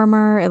melt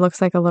warmer. It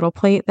looks like a little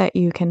plate that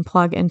you can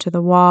plug into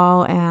the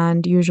wall,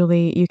 and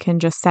usually you can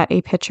just set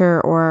a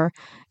pitcher or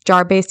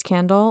jar-based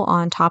candle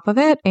on top of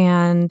it,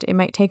 and it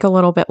might take a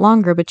little bit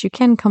longer, but you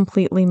can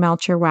completely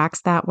melt your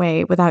wax that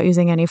way without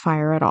using any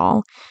fire at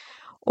all.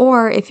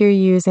 Or if you're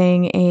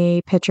using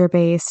a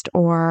pitcher-based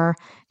or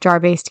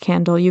jar-based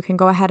candle, you can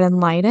go ahead and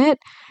light it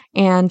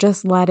and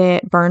just let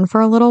it burn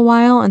for a little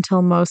while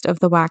until most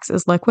of the wax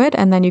is liquid,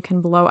 and then you can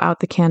blow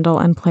out the candle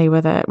and play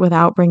with it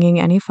without bringing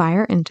any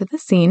fire into the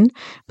scene.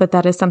 But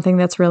that is something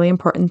that's really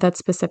important that's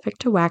specific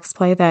to wax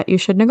play that you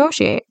should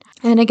negotiate.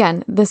 And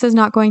again, this is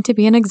not going to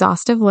be an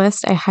exhaustive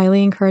list. I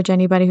highly encourage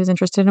anybody who's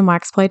interested in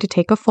wax play to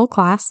take a full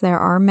class. There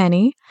are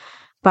many,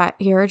 but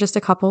here are just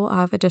a couple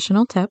of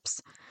additional tips.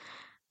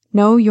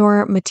 Know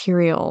your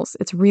materials.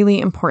 It's really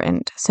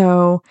important.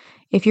 So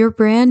If you're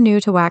brand new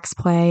to wax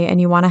play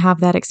and you want to have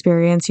that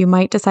experience, you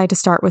might decide to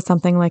start with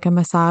something like a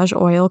massage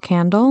oil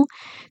candle.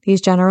 These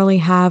generally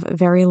have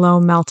very low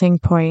melting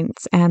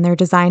points and they're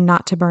designed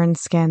not to burn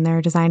skin.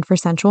 They're designed for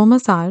sensual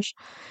massage.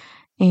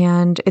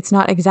 And it's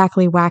not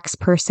exactly wax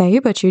per se,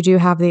 but you do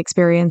have the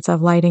experience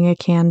of lighting a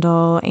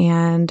candle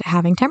and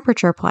having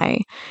temperature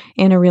play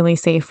in a really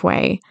safe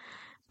way.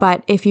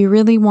 But if you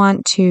really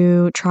want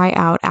to try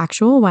out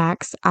actual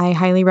wax, I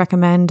highly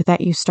recommend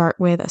that you start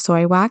with a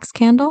soy wax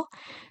candle.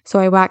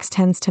 Soy wax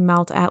tends to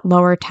melt at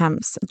lower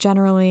temps.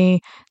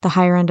 Generally, the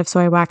higher end of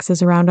soy wax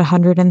is around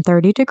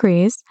 130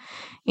 degrees.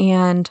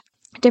 And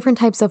different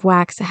types of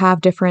wax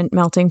have different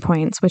melting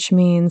points, which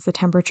means the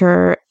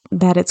temperature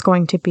that it's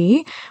going to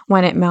be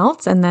when it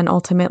melts and then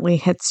ultimately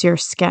hits your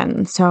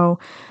skin. So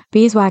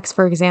beeswax,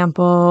 for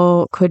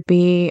example, could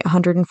be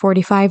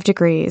 145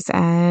 degrees,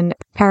 and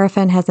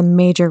paraffin has a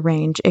major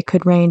range. It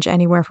could range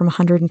anywhere from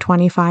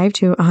 125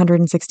 to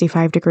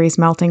 165 degrees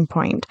melting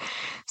point.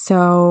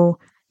 So,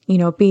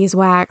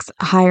 beeswax,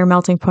 higher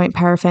melting point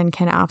paraffin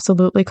can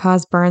absolutely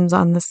cause burns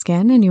on the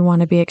skin, and you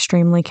want to be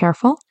extremely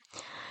careful.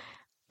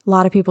 A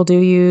lot of people do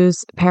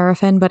use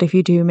paraffin, but if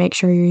you do, make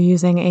sure you're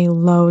using a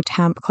low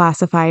temp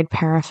classified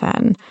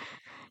paraffin.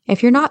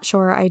 If you're not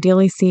sure,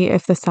 ideally see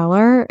if the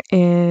seller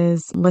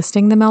is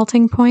listing the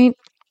melting point.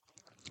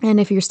 And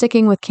if you're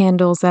sticking with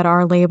candles that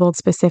are labeled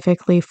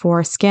specifically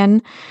for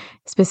skin,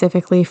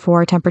 specifically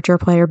for temperature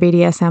play or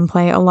BDSM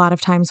play, a lot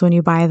of times when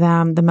you buy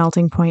them, the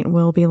melting point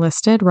will be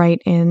listed right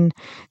in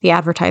the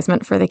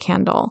advertisement for the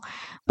candle.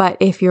 But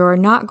if you're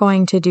not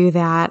going to do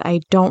that,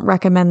 I don't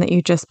recommend that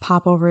you just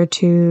pop over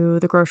to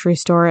the grocery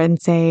store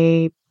and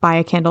say, buy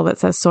a candle that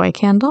says soy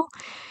candle.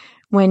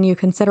 When you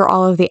consider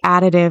all of the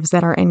additives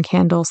that are in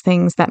candles,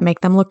 things that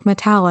make them look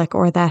metallic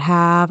or that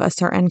have a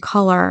certain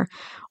color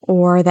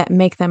or that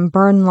make them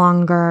burn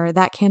longer,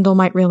 that candle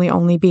might really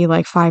only be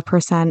like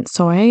 5%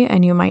 soy,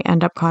 and you might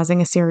end up causing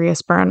a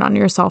serious burn on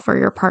yourself or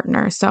your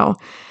partner. So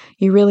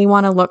you really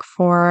want to look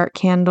for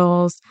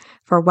candles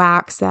for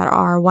wax that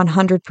are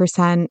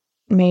 100%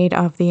 made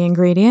of the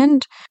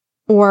ingredient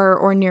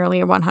or nearly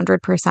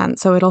 100%.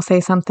 So it'll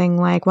say something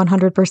like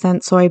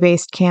 100%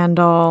 soy-based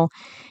candle,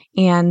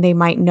 and they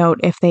might note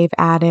if they've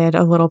added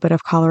a little bit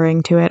of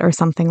coloring to it or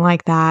something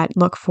like that.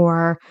 Look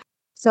for.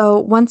 So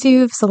once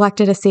you've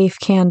selected a safe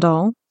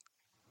candle,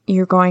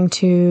 you're going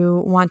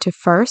to want to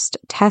first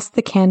test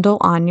the candle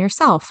on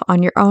yourself,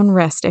 on your own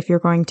wrist, if you're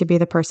going to be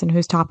the person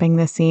who's topping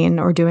the scene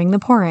or doing the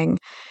pouring.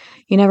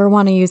 You never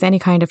want to use any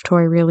kind of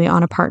toy really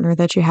on a partner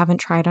that you haven't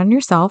tried on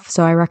yourself.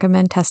 So I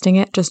recommend testing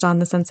it just on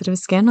the sensitive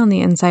skin on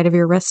the inside of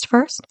your wrist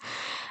first.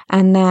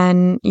 And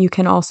then you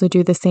can also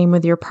do the same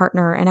with your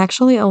partner and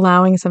actually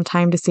allowing some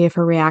time to see if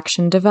a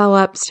reaction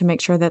develops to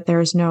make sure that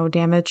there's no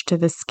damage to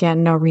the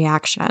skin, no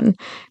reaction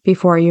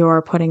before you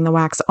are putting the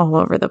wax all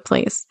over the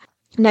place.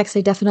 Next,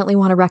 I definitely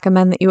want to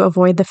recommend that you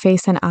avoid the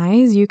face and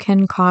eyes. You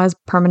can cause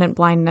permanent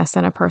blindness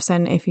in a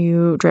person if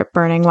you drip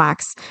burning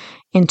wax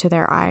into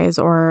their eyes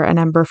or an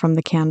ember from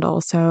the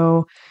candle.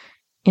 So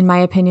in my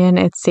opinion,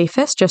 it's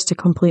safest just to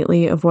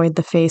completely avoid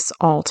the face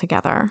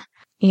altogether.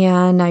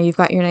 And now you've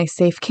got your nice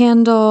safe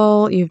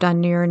candle, you've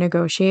done your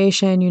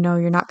negotiation,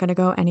 you're not going to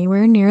go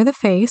anywhere near the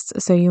face,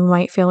 so you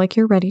might feel like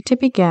you're ready to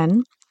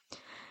begin.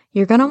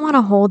 You're going to want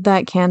to hold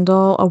that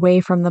candle away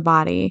from the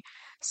body.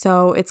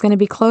 So it's going to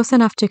be close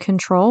enough to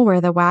control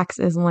where the wax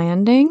is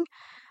landing,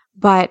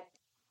 but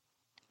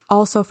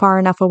also far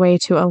enough away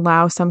to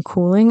allow some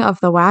cooling of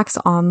the wax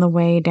on the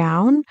way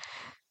down.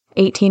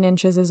 18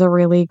 inches is a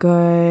really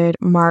good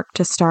mark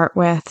to start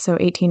with, so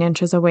 18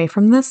 inches away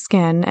from the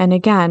skin. And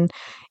again,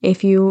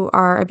 if you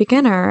are a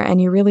beginner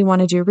and you really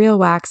want to do real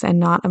wax and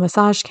not a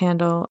massage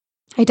candle,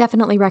 I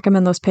definitely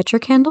recommend those pitcher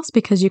candles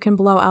because you can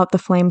blow out the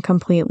flame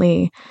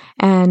completely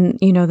and,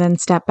 then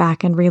step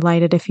back and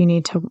relight it if you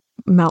need to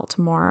melt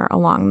more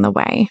along the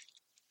way.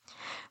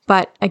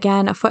 But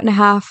again,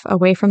 1.5 feet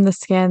away from the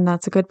skin,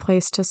 that's a good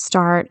place to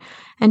start.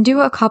 And do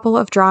a couple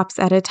of drops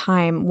at a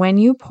time. When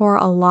you pour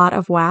a lot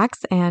of wax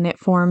and it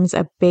forms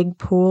a big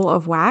pool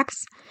of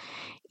wax,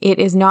 it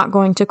is not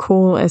going to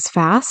cool as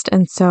fast.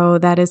 And so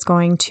that is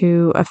going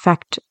to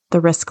affect the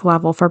risk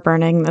level for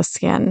burning the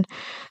skin.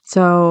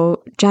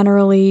 So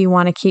generally, you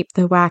want to keep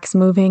the wax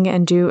moving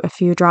and do a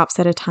few drops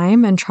at a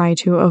time and try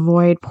to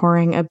avoid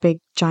pouring a big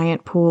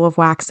giant pool of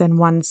wax in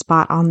one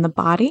spot on the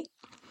body.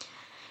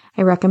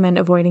 I recommend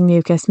avoiding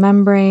mucous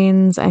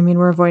membranes.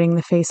 We're avoiding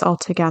the face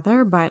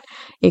altogether, but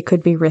it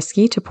could be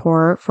risky to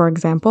pour, for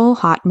example,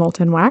 hot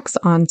molten wax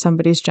on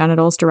somebody's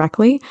genitals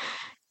directly.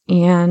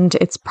 And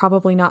it's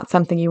probably not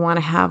something you want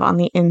to have on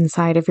the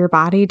inside of your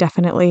body,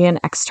 definitely an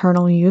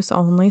external use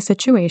only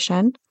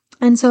situation.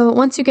 And so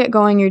once you get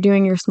going, you're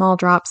doing your small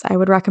drops. I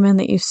would recommend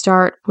that you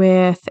start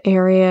with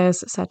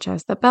areas such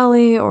as the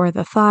belly or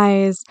the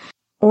thighs.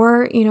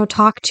 Or,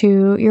 talk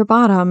to your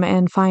bottom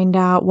and find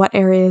out what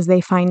areas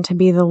they find to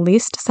be the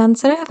least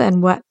sensitive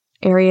and what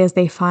areas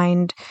they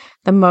find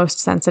the most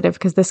sensitive,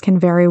 because this can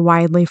vary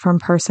widely from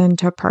person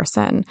to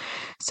person.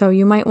 So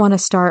you might want to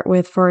start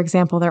with, for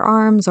example, their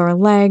arms or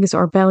legs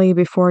or belly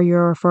before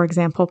you're, for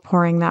example,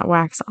 pouring that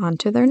wax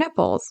onto their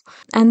nipples.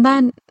 And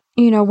then,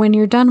 when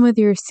you're done with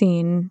your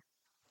scene,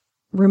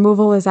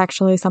 removal is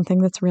actually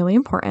something that's really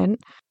important.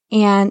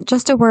 And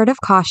just a word of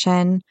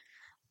caution,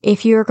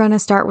 if you're going to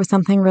start with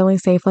something really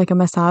safe like a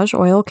massage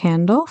oil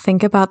candle,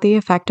 think about the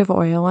effect of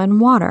oil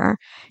and water.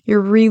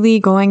 You're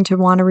really going to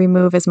want to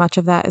remove as much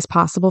of that as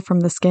possible from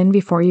the skin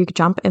before you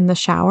jump in the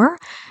shower,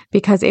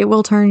 because it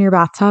will turn your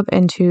bathtub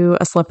into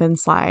a slip and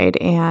slide,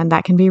 and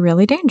that can be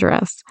really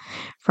dangerous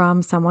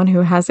from someone who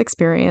has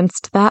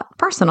experienced that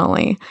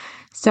personally.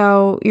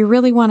 So you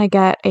really want to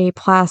get a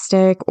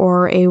plastic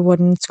or a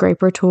wooden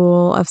scraper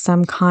tool of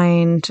some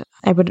kind.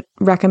 I would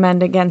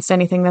recommend against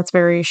anything that's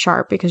very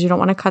sharp, because you don't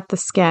want to cut the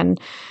skin,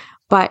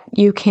 but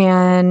you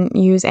can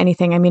use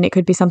anything. I mean, it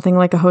could be something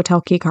like a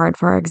hotel key card,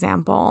 for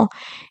example,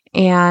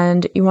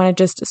 and you want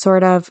to just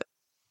sort of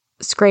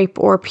scrape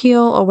or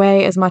peel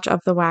away as much of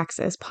the wax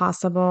as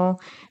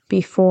possible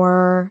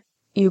before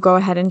you go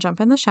ahead and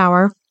jump in the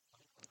shower.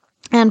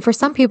 And for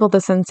some people, the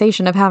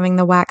sensation of having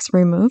the wax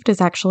removed is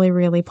actually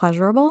really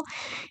pleasurable.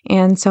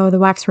 And so the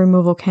wax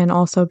removal can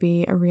also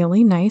be a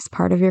really nice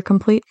part of your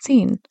complete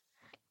scene.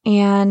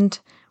 And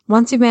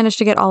once you've managed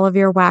to get all of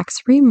your wax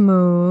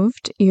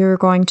removed, you're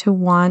going to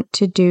want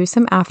to do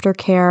some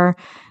aftercare.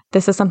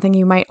 This is something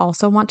you might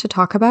also want to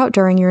talk about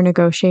during your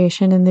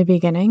negotiation in the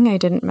beginning. I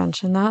didn't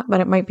mention that,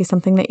 but it might be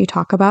something that you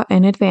talk about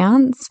in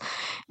advance.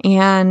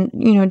 And,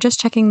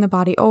 just checking the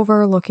body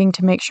over, looking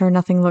to make sure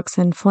nothing looks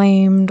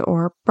inflamed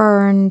or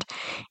burned.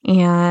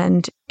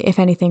 And if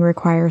anything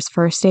requires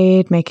first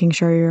aid, making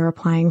sure you're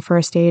applying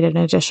first aid in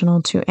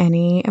addition to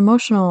any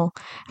emotional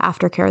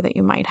aftercare that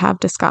you might have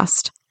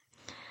discussed.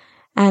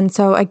 And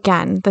so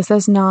again, this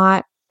is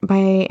not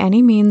by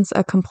any means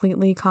a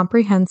completely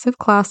comprehensive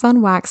class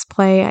on wax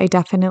play. I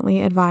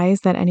definitely advise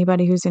that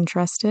anybody who's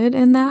interested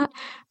in that,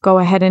 go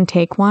ahead and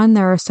take one.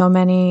 There are so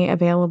many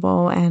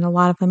available, and a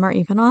lot of them are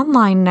even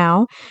online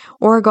now.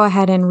 Or go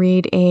ahead and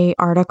read an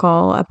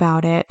article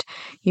about it.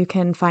 You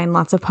can find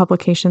lots of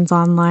publications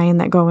online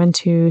that go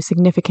into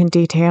significant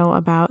detail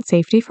about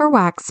safety for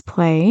wax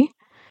play.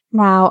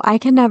 Now, I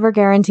can never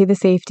guarantee the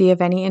safety of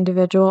any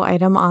individual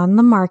item on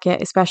the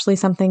market, especially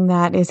something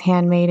that is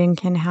handmade and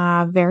can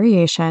have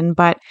variation.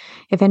 But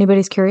if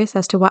anybody's curious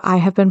as to what I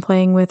have been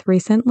playing with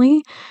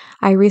recently,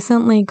 I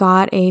recently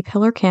got a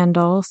pillar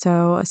candle,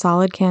 so a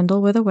solid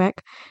candle with a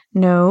wick,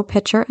 no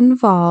pitcher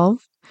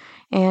involved.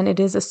 And it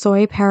is a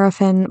soy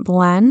paraffin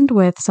blend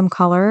with some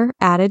color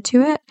added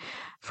to it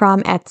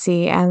from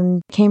Etsy,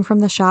 and came from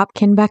the shop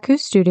Kinbaku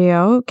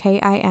Studio,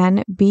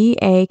 Kinbaku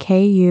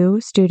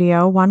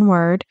Studio, one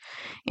word.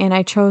 And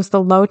I chose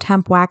the low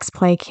temp wax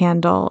play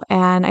candle,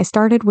 and I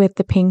started with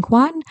the pink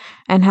one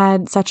and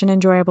had such an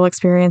enjoyable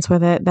experience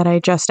with it that I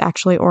just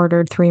actually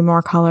ordered 3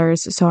 more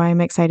colors. So I'm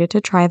excited to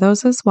try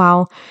those as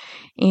well.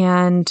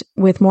 And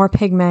with more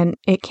pigment,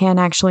 it can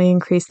actually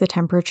increase the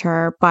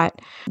temperature. But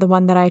the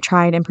one that I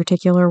tried in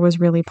particular was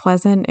really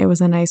pleasant. It was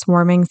a nice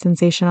warming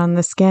sensation on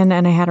the skin,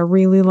 and I had a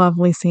really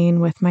lovely scene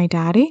with my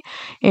daddy.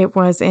 It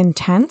was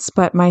intense,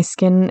 but my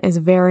skin is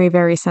very,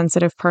 very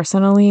sensitive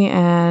personally,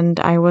 and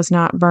I was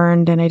not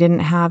burned, and I didn't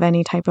have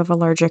any type of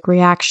allergic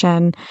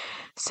reaction.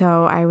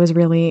 So I was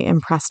really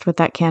impressed with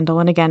that candle.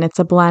 And again, it's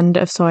a blend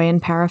of soy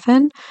and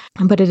paraffin,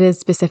 but it is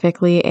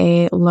specifically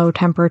a low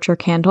temperature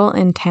candle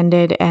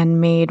intended and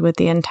made with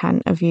the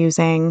intent of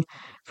using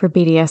for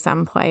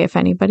BDSM play, if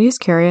anybody's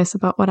curious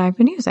about what I've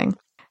been using.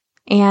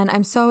 And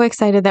I'm so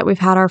excited that we've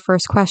had our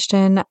first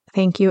question.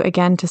 Thank you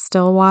again to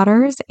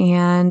Stillwaters.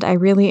 And I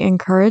really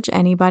encourage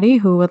anybody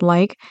who would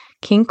like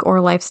kink or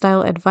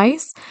lifestyle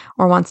advice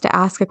or wants to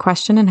ask a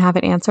question and have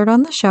it answered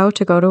on the show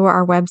to go to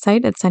our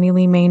website at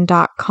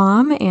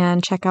sunnyleemain.com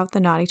and check out the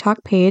Naughty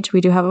Talk page. We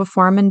do have a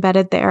form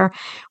embedded there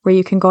where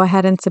you can go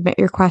ahead and submit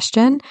your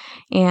question.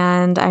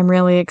 And I'm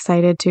really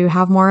excited to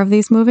have more of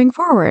these moving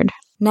forward.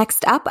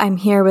 Next up, I'm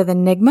here with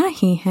Enigma,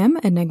 he, him.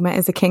 Enigma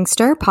is a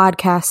kinkster,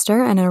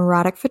 podcaster, and an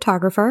erotic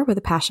photographer with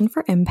a passion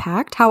for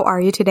impact. How are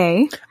you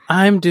today?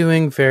 I'm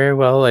doing very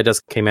well. I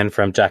just came in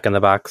from Jack in the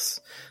Box.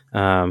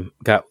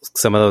 Got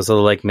some of those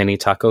little mini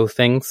taco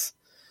things.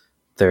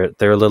 They're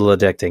a little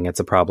addicting. It's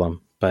a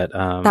problem, but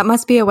that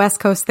must be a West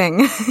Coast thing.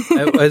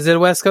 Is it a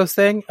West Coast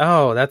thing?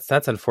 Oh,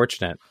 that's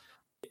unfortunate.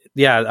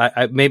 Yeah,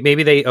 I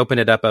maybe they open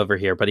it up over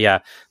here, but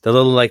yeah, the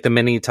little the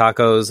mini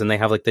tacos, and they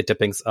have the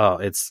dippings. Oh,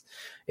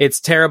 it's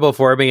terrible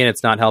for me, and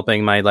it's not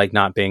helping my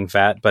not being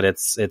fat, but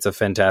it's a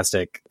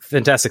fantastic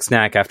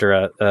snack after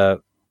a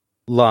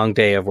long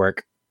day of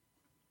work.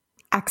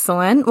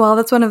 Excellent. Well,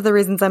 that's one of the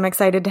reasons I'm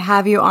excited to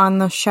have you on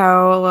the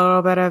show. A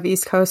little bit of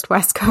East Coast,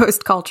 West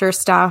Coast culture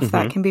stuff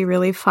that can be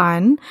really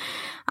fun.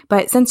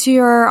 But since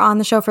you're on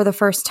the show for the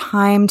first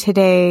time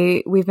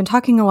today, we've been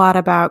talking a lot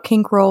about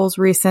kink roles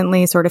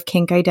recently, sort of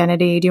kink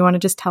identity. Do you want to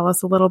just tell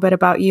us a little bit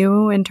about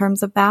you in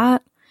terms of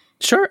that?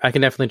 Sure, I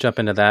can definitely jump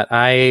into that.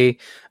 I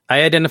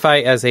identify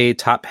as a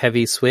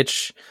top-heavy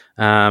switch.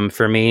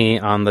 For me,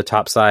 on the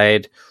top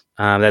side,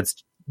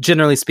 that's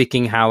generally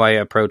speaking how I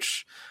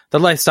approach the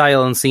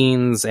lifestyle and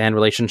scenes and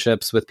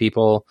relationships with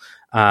people.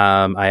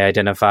 I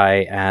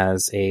identify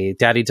as a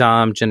daddy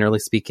dom, generally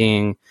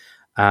speaking.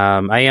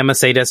 I am a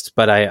sadist,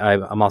 but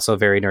I'm also a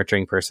very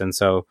nurturing person.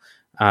 So,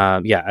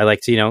 I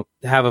like to,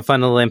 have a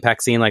fun little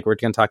impact scene like we're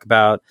going to talk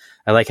about.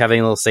 I like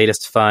having a little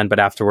sadist fun, but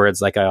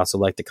afterwards, like, I also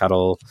like to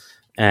cuddle.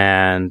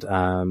 And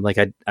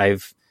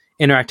I've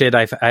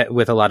interacted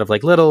with a lot of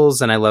like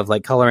littles, and I love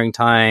like coloring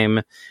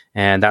time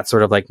and that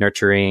sort of like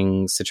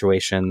nurturing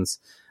situations.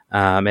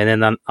 And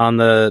then on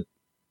the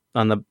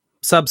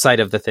sub side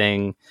of the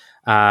thing,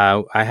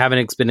 I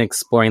haven't been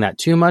exploring that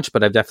too much,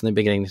 but I've definitely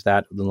been getting to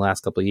that in the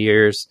last couple of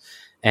years.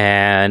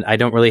 And I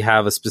don't really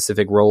have a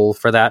specific role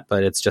for that,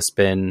 but it's just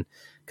been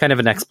kind of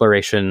an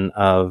exploration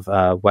of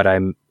what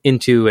I'm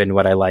into and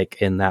what I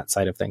like in that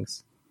side of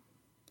things.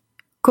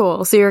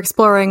 Cool. So you're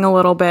exploring a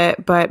little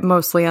bit, but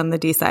mostly on the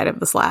D side of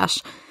the slash.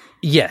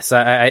 Yes,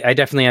 I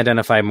definitely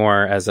identify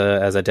more as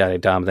a daddy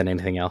dom than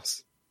anything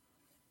else.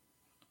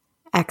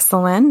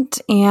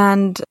 Excellent.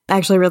 And I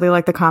actually really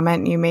like the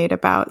comment you made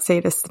about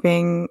sadists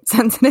being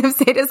sensitive.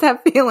 Sadists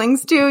have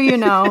feelings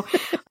too,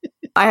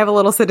 I have a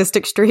little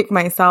sadistic streak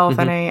myself,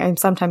 and I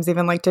sometimes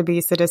even like to be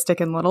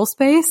sadistic in little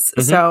space.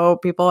 So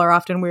people are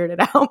often weirded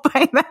out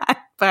by that.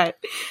 But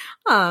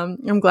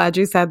I'm glad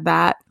you said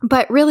that.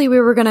 But really, we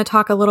were going to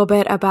talk a little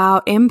bit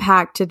about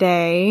impact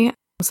today.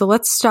 So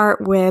let's start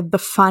with the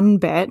fun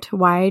bit.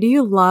 Why do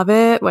you love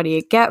it? What do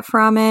you get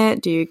from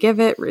it? Do you give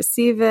it,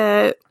 receive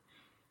it?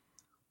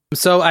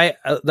 So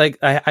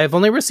I've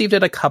only received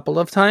it a couple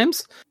of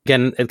times.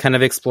 Again, kind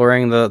of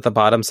exploring the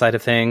bottom side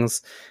of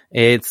things.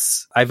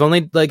 I've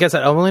only done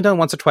it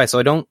once or twice, so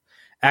I don't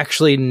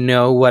actually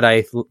know what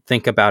I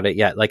think about it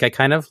yet. Like, I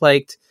kind of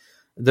liked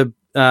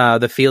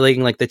the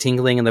feeling, like the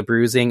tingling and the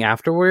bruising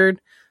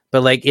afterward,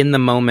 but like in the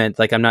moment,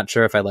 like I'm not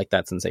sure if I like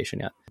that sensation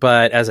yet.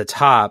 But as a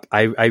top,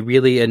 I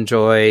really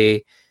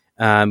enjoy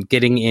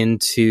getting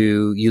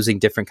into using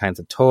different kinds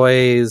of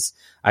toys.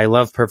 I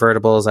love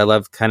pervertibles. I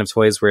love kind of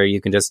toys where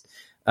you can just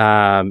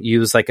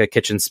use like a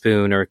kitchen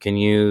spoon, or can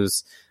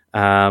use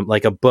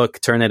like a book,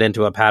 turn it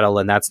into a paddle,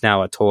 and that's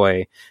now a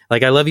toy.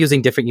 Like, I love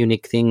using different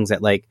unique things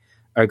that like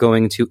are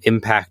going to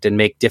impact and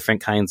make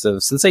different kinds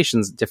of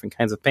sensations, different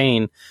kinds of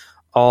pain,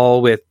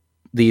 all with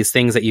these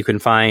things that you can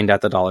find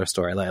at the dollar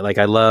store. Like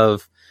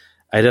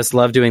I just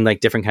love doing like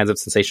different kinds of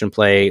sensation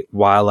play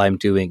while I'm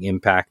doing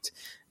impact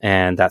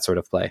and that sort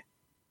of play.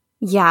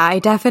 Yeah, I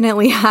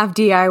definitely have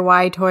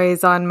DIY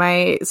toys on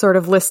my sort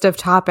of list of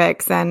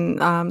topics. And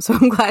so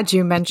I'm glad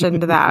you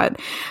mentioned that.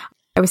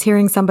 I was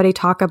hearing somebody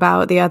talk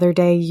about the other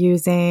day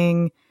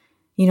using,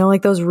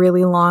 like those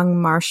really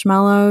long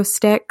marshmallow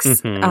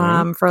sticks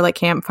for like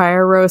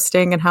campfire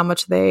roasting, and how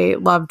much they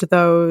loved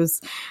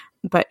those.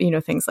 But,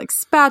 things like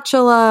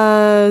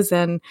spatulas.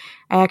 And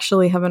I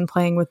actually have been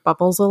playing with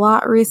bubbles a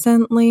lot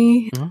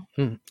recently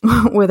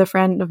with a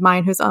friend of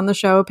mine who's on the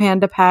show,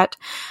 Panda Pet.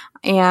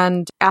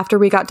 And after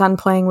we got done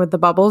playing with the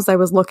bubbles, I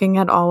was looking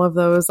at all of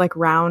those like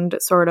round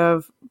sort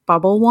of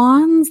bubble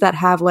wands that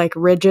have like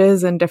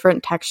ridges and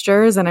different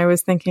textures. And I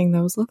was thinking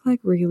those look like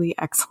really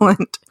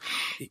excellent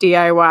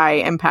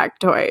DIY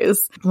impact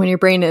toys. When your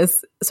brain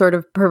is sort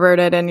of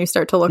perverted and you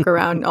start to look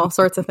around, all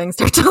sorts of things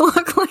start to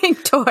look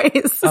like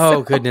toys.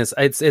 Oh, goodness.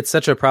 It's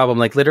such a problem.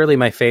 Like, literally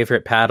my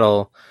favorite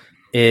paddle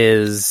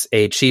is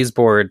a cheese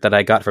board that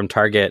I got from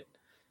Target.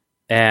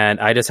 And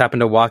I just happened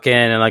to walk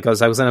in, and like I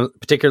was in a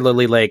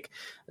particularly like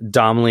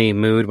domly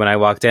mood when I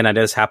walked in. I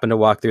just happened to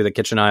walk through the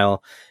kitchen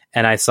aisle,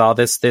 and I saw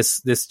this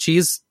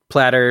cheese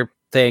platter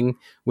thing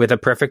with a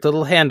perfect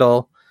little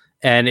handle,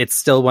 and it's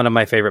still one of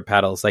my favorite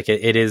paddles. Like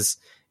it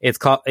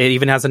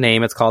even has a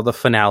name. It's called the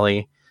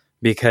Finale,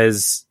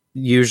 because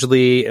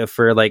usually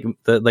for like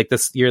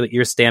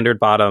your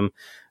standard bottom,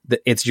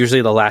 it's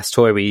usually the last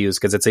toy we use,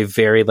 because it's a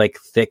very like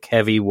thick,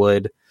 heavy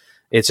wood.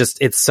 It's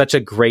such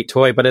a great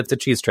toy, but it's a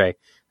cheese tray.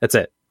 That's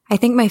it. I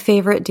think my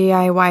favorite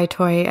DIY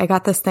toy, I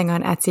got this thing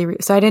on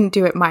Etsy. So I didn't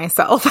do it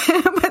myself,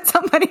 but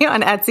somebody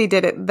on Etsy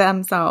did it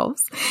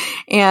themselves.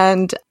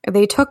 And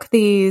they took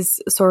these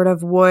sort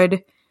of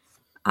wood,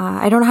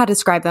 I don't know how to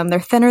describe them. They're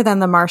thinner than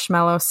the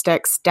marshmallow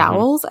sticks,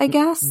 dowels, I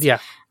guess. Yeah,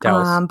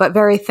 dowels. But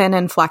very thin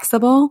and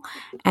flexible.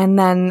 And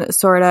then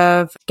sort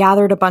of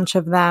gathered a bunch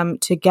of them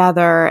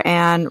together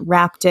and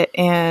wrapped it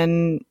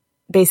in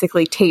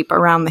basically tape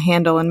around the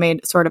handle and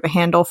made sort of a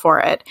handle for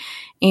it.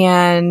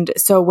 And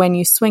so when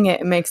you swing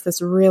it, it makes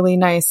this really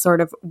nice sort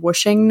of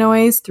whooshing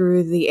noise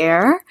through the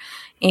air.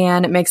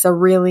 And it makes a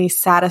really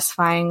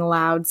satisfying,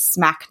 loud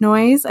smack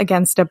noise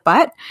against a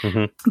butt.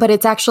 But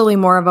it's actually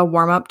more of a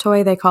warm-up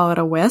toy. They call it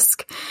a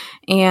whisk.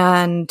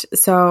 And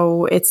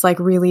so it's like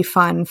really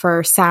fun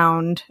for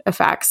sound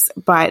effects,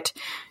 but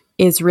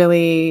is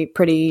really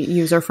pretty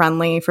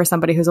user-friendly for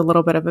somebody who's a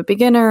little bit of a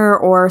beginner,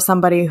 or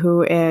somebody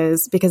who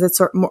is, because it's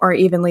sort of more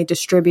evenly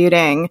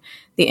distributing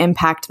the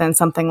impact than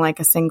something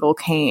like a single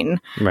cane.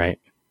 Right.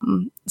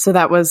 So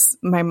that was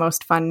my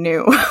most fun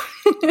new.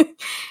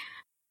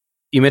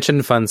 You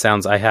mentioned fun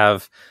sounds. I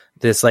have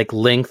this like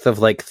length of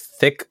like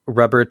thick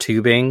rubber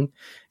tubing.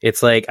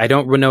 It's like, I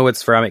don't know what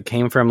it's from. It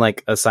came from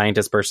like a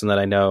scientist person that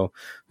I know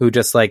who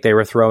just like, they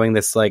were throwing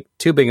this like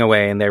tubing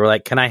away and they were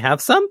like, can I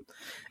have some?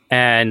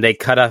 And they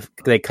cut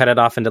it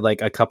off into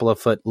like a couple of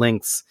foot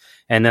lengths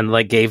and then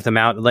like gave them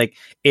out. Like,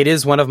 it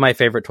is one of my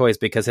favorite toys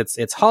because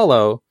it's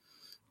hollow,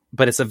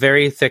 but it's a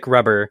very thick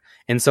rubber.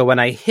 And so when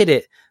I hit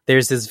it,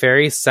 there's this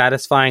very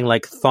satisfying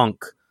like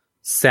thunk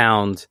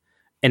sound,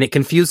 and it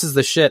confuses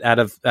the shit out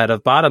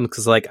of bottom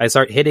because like I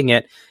start hitting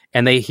it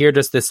and they hear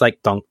just this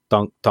like dunk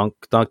dunk dunk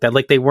dunk that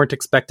like they weren't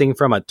expecting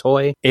from a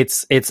toy.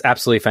 It's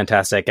absolutely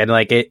fantastic, and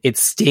like it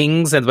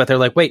stings, but they're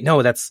like, wait,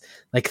 no, that's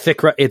like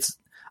thick.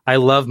 I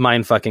love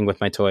mind fucking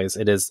with my toys.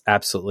 It is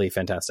absolutely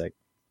fantastic.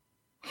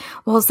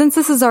 Well, since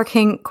this is our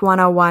Kink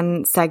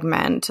 101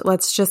 segment,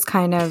 let's just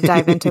kind of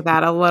dive into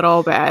that a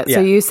little bit. Yeah.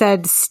 So you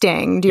said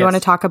sting. Do you want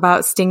to talk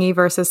about stingy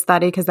versus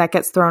thuddy? Because that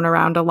gets thrown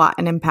around a lot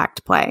in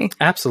impact play.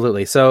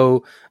 Absolutely.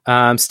 So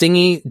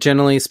stingy,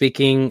 generally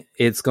speaking,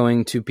 it's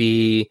going to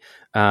be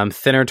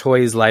thinner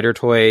toys, lighter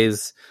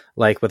toys,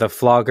 like with a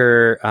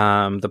flogger,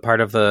 the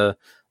part of the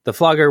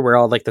flogger where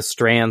all like the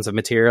strands of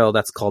material,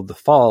 that's called the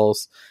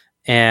falls.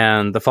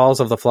 And the falls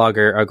of the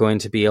flogger are going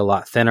to be a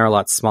lot thinner, a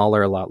lot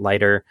smaller, a lot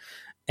lighter.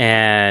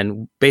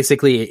 And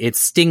basically it's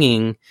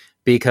stinging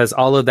because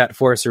all of that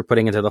force you're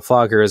putting into the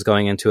flogger is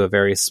going into a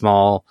very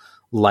small,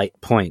 light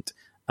point.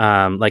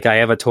 Like I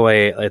have a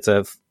toy, it's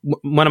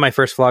one of my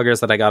first floggers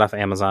that I got off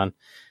Amazon,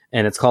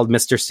 and it's called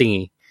Mr.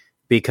 Stingy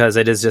because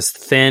it is just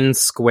thin,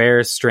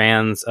 square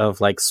strands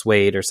of like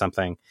suede or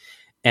something.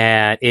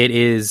 And it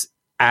is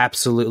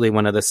absolutely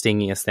one of the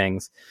stingiest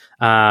things.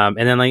 And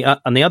then like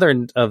on the other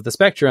end of the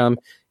spectrum,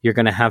 you're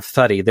going to have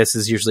thuddy. This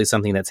is usually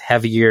something that's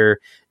heavier,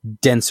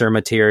 denser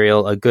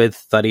material. A good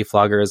thuddy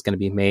flogger is going to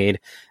be made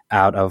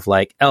out of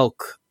like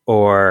elk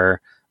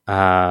or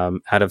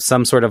out of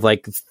some sort of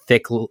like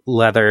thick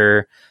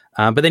leather.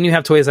 But then you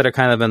have toys that are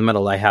kind of in the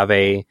middle. I have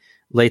a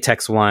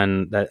latex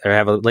one or I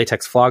have a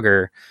latex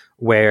flogger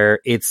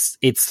where it's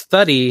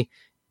thuddy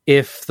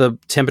if the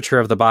temperature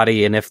of the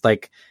body and if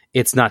like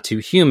it's not too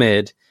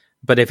humid.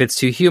 But if it's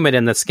too humid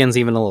and the skin's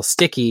even a little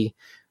sticky,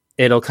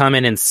 it'll come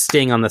in and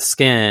sting on the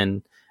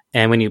skin.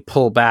 And when you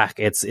pull back,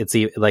 it's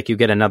like you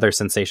get another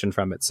sensation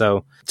from it.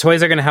 So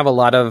toys are going to have a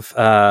lot of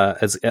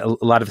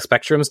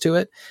spectrums to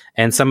it.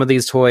 And some of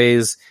these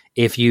toys,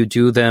 if you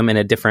do them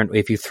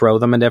if you throw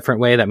them a different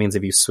way, that means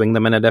if you swing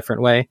them in a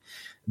different way,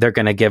 they're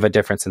going to give a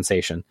different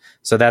sensation.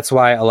 So that's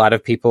why a lot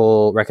of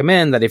people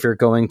recommend that if you're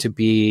going to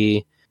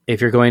be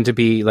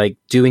like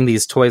doing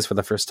these toys for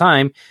the first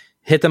time,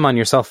 hit them on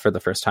yourself for the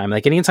first time.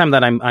 Like anytime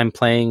that I'm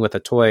playing with a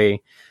toy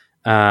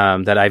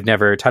that I've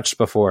never touched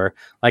before,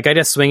 like I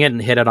just swing it and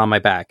hit it on my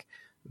back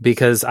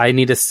because I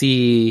need to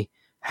see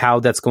how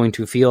that's going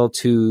to feel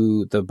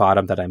to the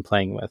bottom that I'm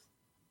playing with.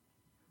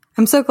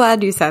 I'm so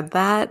glad you said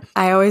that.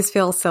 I always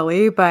feel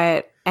silly,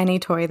 but any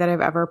toy that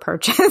I've ever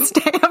purchased,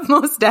 I have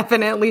most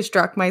definitely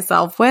struck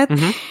myself with.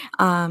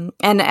 Mm-hmm.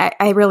 And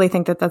I really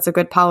think that that's a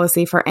good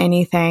policy for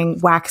anything,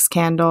 wax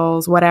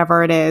candles,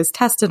 whatever it is.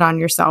 Test it on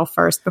yourself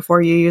first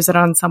before you use it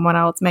on someone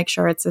else. Make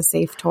sure it's a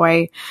safe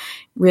toy.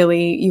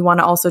 Really, you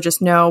want to also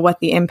just know what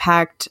the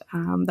impact,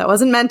 that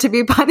wasn't meant to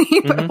be funny,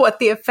 but mm-hmm. what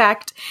the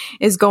effect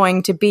is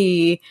going to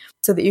be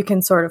so that you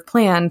can sort of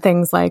plan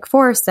things like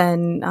force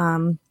and,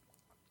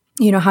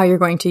 how you're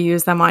going to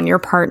use them on your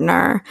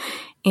partner.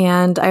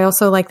 And I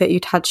also like that you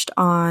touched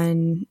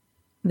on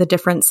the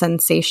different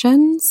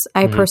sensations.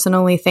 I mm-hmm.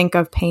 personally think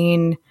of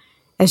pain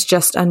as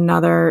just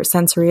another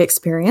sensory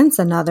experience,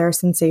 another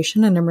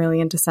sensation, and I'm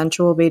really into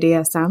sensual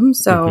BDSM.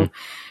 So mm-hmm.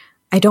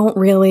 I don't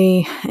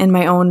really, in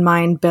my own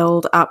mind,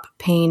 build up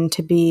pain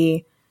to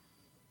be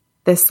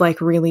this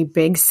like really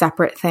big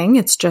separate thing.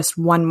 It's just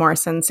one more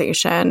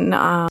sensation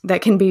that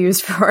can be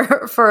used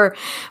for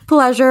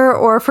pleasure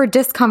or for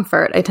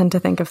discomfort. I tend to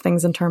think of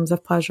things in terms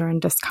of pleasure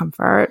and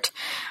discomfort.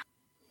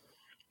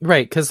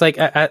 Right, because like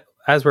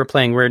as we're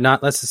playing, we're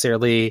not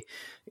necessarily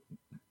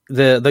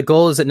the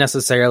goal isn't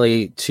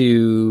necessarily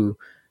to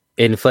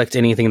inflict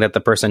anything that the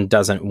person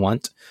doesn't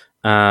want,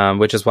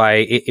 which is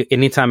why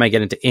anytime I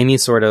get into any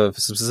sort of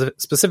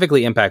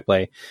specifically impact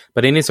play,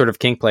 but any sort of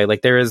kink play,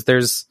 like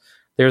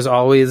there's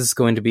always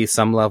going to be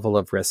some level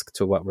of risk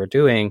to what we're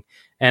doing,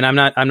 and I'm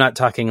not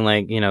talking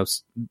like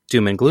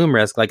doom and gloom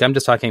risk. Like I'm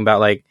just talking about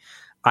like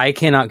I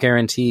cannot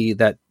guarantee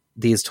that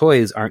these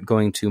toys aren't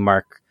going to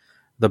mark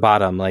the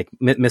bottom. Like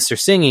Mr.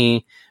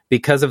 Singy,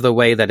 because of the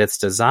way that it's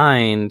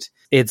designed,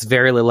 it's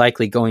very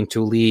likely going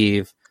to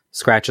leave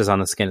scratches on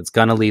the skin. It's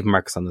going to leave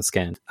marks on the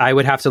skin. I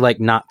would have to like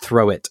not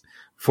throw it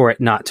for it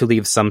not to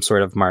leave some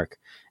sort of mark.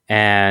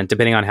 And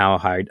depending on how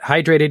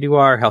hydrated you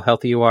are, how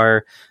healthy you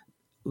are,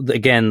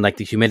 again, like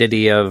the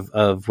humidity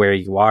of where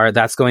you are,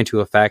 that's going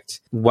to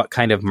affect what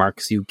kind of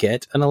marks you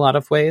get in a lot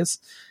of ways.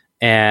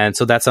 And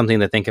so that's something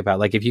to think about.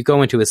 Like if you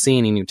go into a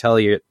scene and you tell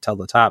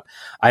the top,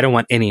 I don't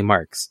want any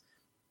marks.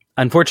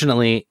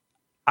 Unfortunately,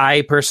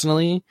 I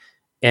personally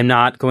am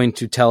not going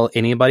to tell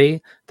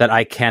anybody that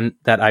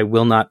I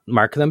will not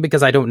mark them,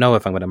 because I don't know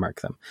if I'm going to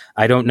mark them.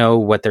 I don't know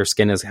what their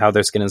skin is, how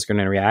their skin is going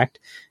to react.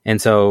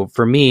 And so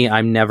for me,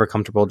 I'm never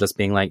comfortable just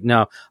being like,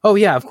 no, oh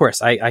yeah, of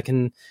course I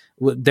can,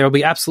 there'll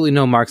be absolutely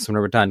no marks when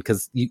we're done,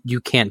 because you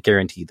can't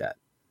guarantee that.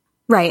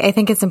 Right. I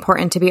think it's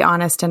important to be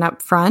honest and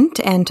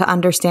upfront and to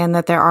understand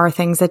that there are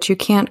things that you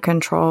can't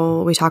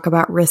control. We talk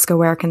about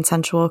risk-aware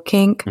consensual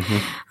kink,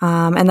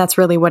 and that's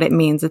really what it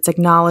means. It's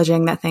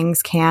acknowledging that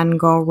things can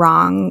go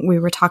wrong. We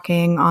were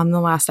talking on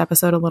the last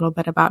episode a little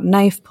bit about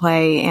knife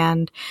play,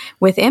 and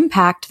with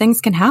impact, things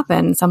can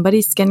happen.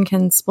 Somebody's skin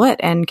can split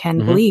and can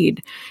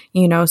bleed,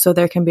 so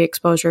there can be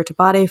exposure to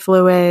body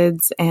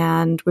fluids,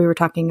 and we were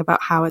talking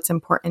about how it's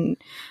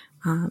important.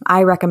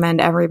 I recommend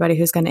everybody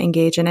who's going to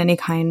engage in any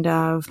kind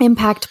of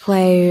impact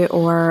play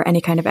or any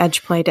kind of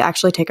edge play to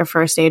actually take a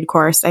first aid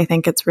course. I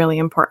think it's really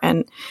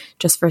important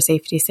just for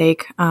safety's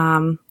sake,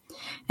 and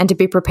to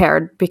be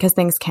prepared, because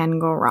things can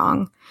go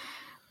wrong.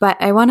 But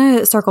I want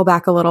to circle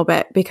back a little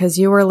bit, because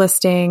you were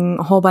listing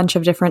a whole bunch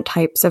of different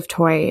types of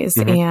toys.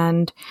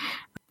 And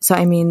so,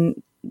 I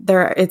mean,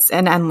 it's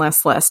an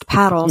endless list: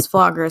 paddles,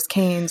 floggers,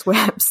 canes,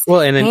 whips.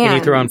 Well, and then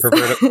you throw in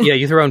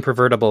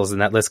pervertibles,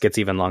 and that list gets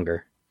even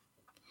longer.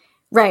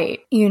 Right.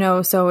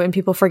 And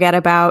people forget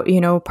about,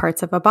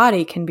 parts of a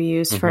body can be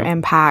used for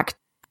impact.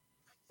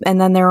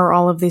 And then there are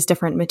all of these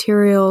different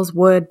materials: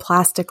 wood,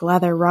 plastic,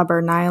 leather,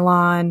 rubber,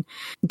 nylon,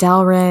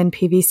 Delrin,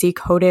 PVC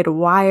coated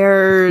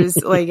wires,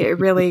 like it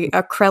really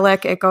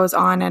acrylic, it goes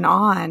on and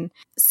on.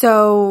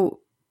 So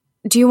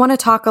do you want to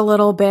talk a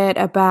little bit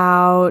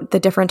about the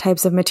different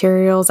types of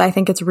materials? I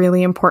think it's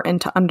really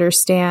important to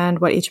understand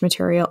what each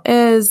material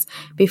is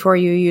before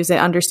you use it,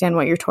 understand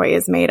what your toy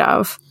is made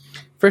of.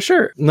 For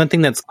sure. One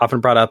thing that's often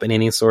brought up in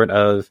any sort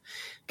of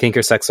kink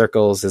or sex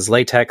circles is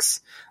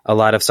latex. A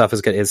lot of stuff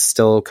is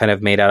still kind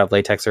of made out of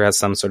latex or has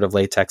some sort of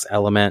latex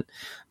element.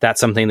 That's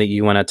something that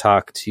you want to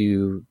talk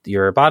to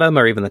your bottom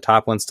or even the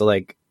top ones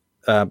to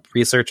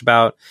research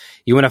about.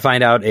 You want to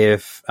find out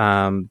if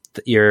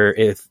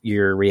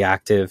you're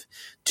reactive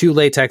to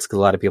latex, because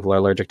a lot of people are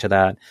allergic to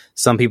that.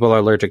 Some people are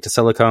allergic to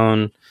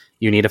silicone.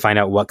 You need to find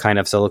out what kind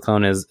of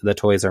silicone the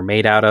toys are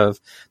made out of.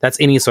 That's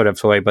any sort of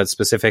toy, but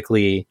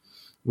specifically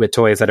with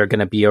toys that are going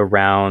to be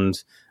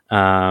around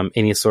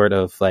any sort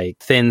of like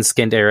thin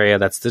skinned area.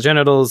 That's the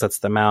genitals, that's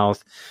the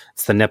mouth,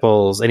 it's the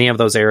nipples, any of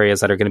those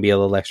areas that are going to be a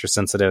little extra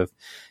sensitive.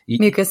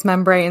 Mucous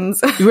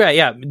membranes. Right,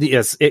 yeah,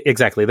 yes,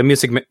 exactly. The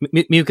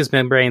mucous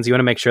membranes, you want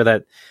to make sure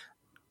that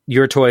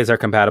your toys are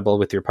compatible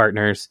with your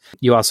partners.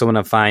 You also want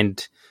to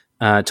find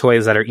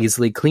toys that are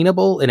easily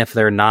cleanable, and if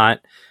they're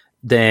not,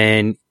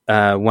 then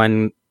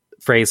one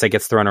phrase that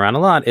gets thrown around a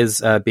lot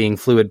is being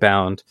fluid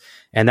bound.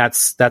 And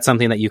that's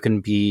something that you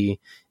can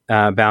be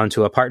bound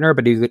to a partner,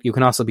 but you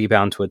can also be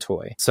bound to a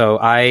toy. So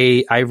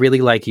I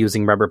really like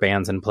using rubber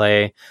bands in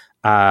play.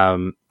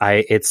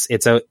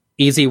 It's a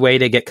easy way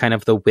to get kind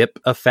of the whip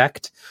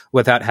effect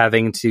without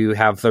having to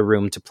have the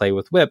room to play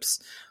with whips.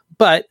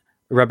 But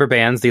rubber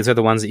bands, these are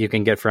the ones that you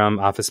can get from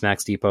Office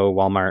Max, Depot,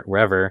 Walmart,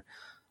 wherever.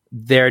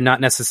 They're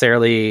not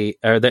necessarily,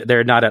 or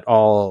they're not at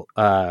all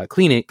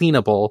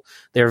cleanable.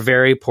 They're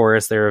very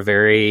porous. They're a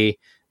very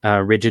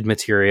rigid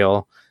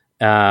material.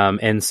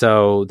 And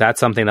so that's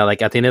something that,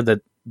 like, at the end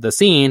of the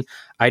scene,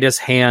 I just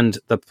hand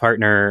the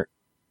partner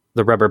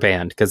the rubber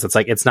band, because it's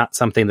like, it's not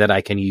something that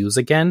I can use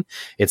again.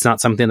 It's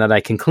not something that I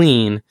can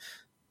clean.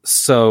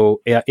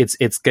 So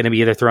it's going to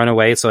be either thrown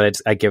away. So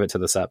I give it to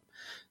the sub.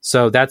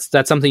 So that's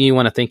something you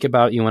want to think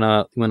about. You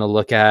want to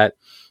look at,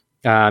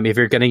 if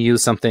you're going to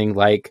use something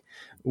like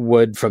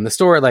wood from the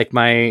store, like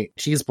my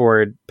cheese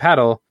board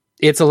paddle,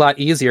 it's a lot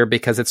easier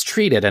because it's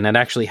treated, and it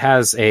actually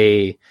has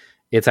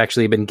it's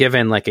actually been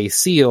given like a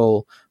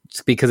seal,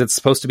 because it's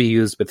supposed to be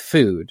used with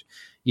food.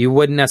 You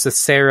wouldn't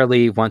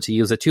necessarily want to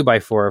use a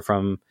 2x4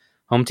 from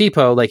Home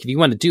Depot. Like, if you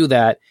want to do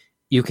that,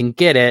 you can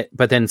get it,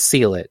 but then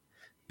seal it,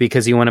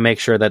 because you want to make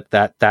sure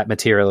that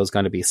material is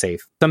going to be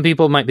safe. Some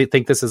people might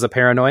think this is a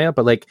paranoia,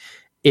 but like,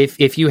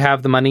 if you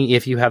have the money,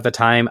 if you have the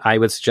time, I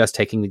would suggest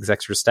taking these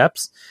extra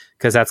steps,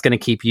 because that's going to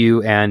keep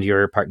you and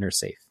your partner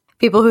safe.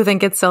 People who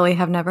think it's silly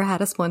have never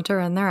had a splinter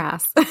in their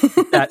ass.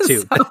 That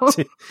too. That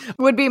too.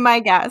 Would be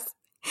my guess.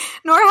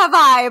 Nor have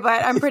I,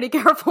 but I'm pretty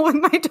careful with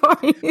my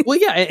toys. Well,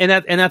 yeah,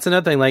 and that's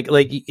another thing. Like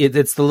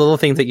it's the little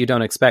things that you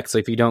don't expect. So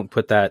if you don't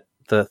put the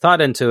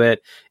thought into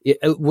it,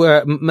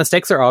 where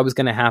mistakes are always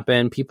going to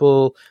happen.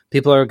 People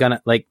are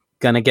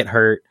gonna get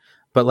hurt.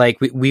 But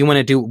like we want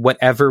to do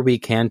whatever we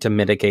can to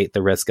mitigate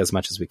the risk as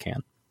much as we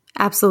can.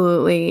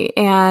 Absolutely.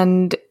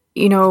 And,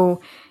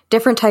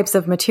 different types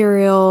of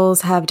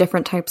materials have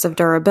different types of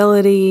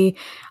durability.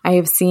 I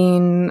have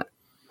seen,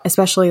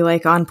 especially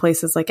like on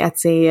places like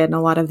Etsy and a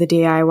lot of the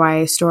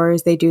DIY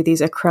stores, they do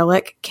these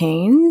acrylic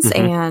canes,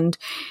 and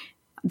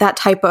that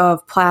type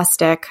of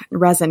plastic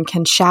resin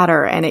can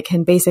shatter, and it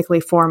can basically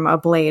form a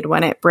blade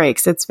when it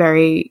breaks. It's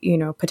very,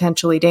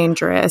 potentially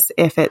dangerous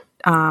if it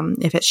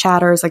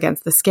shatters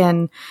against the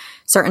skin.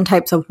 Certain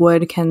types of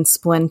wood can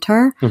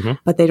splinter,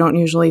 but they don't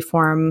usually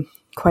form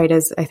quite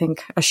as, I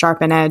think, a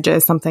sharp an edge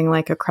as something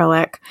like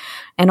acrylic.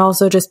 And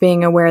also just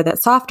being aware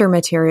that softer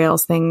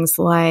materials, things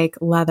like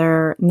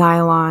leather,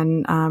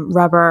 nylon,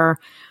 rubber,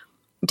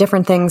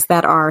 different things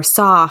that are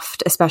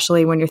soft,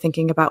 especially when you're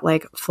thinking about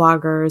like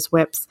floggers,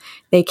 whips,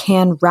 they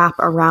can wrap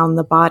around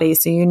the body.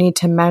 So you need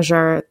to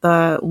measure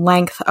the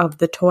length of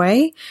the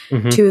toy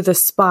to the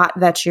spot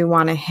that you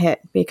want to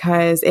hit.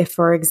 Because if,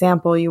 for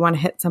example, you want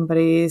to hit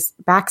somebody's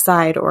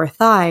backside or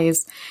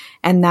thighs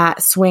and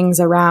that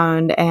swings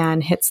around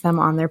and hits them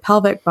on their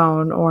pelvic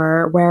bone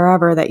or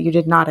wherever that you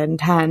did not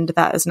intend,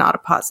 that is not a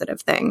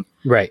positive thing.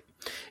 Right.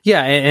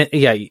 Yeah,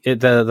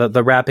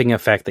 the wrapping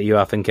effect that you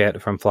often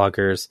get from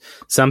floggers.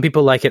 Some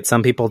people like it,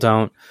 some people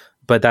don't,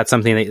 but that's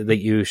something that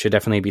you should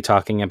definitely be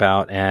talking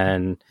about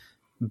and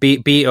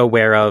be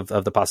aware of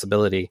the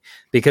possibility.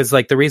 Because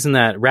like the reason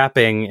that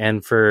wrapping,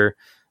 and for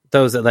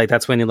those that like,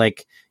 that's when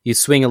you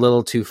swing a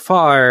little too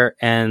far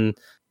and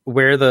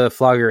where the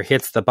flogger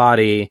hits the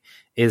body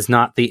is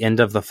not the end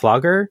of the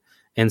flogger.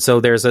 And so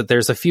there's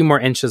a few more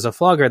inches of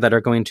flogger that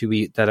are going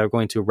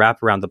to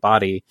wrap around the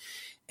body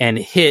and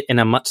hit in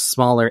a much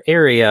smaller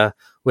area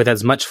with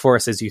as much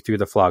force as you threw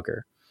the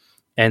flogger.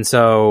 And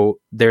so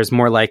there's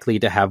more likely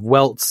to have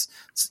welts.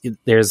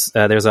 There's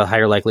a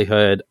higher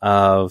likelihood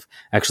of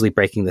actually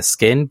breaking the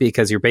skin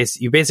because you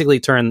basically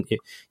turn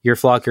your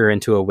flogger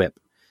into a whip.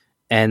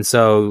 And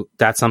so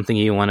that's something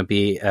you want to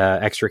be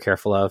extra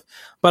careful of.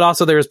 But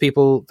also there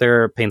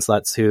are pain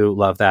sluts who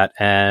love that.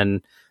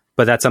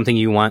 But that's something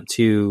you want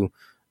to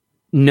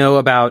know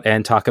about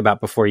and talk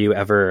about before you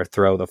ever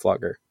throw the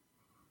flogger.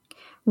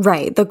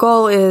 Right. The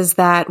goal is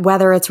that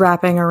whether it's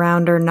wrapping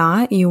around or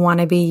not, you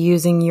want to be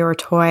using your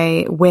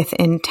toy with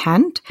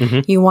intent.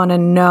 You want to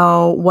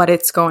know what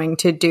it's going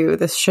to do.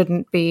 This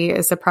shouldn't be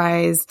a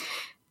surprise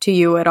to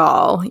you at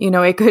all. You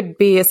know, it could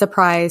be a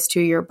surprise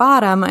to your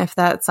bottom if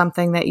that's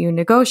something that you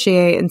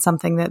negotiate and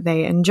something that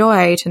they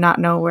enjoy, to not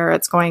know where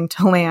it's going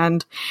to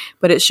land,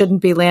 but it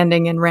shouldn't be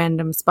landing in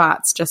random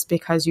spots just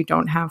because you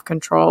don't have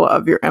control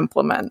of your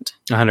implement.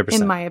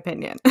 100%. In my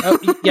opinion. Oh,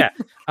 yeah,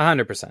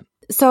 100%.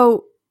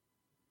 So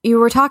you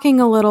were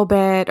talking a little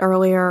bit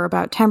earlier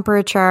about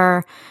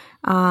temperature.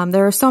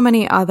 There are so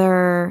many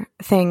other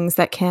things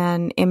that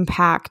can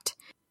impact.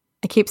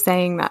 I keep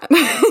saying that.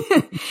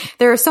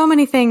 There are so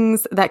many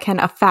things that can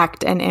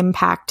affect and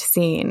impact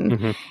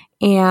scene.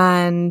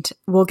 And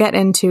we'll get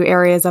into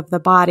areas of the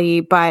body,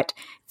 but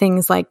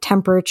things like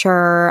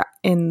temperature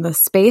in the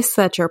space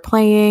that you're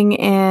playing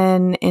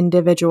in,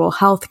 individual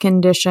health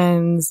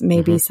conditions,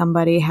 maybe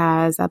somebody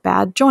has a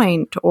bad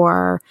joint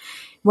or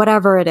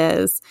whatever it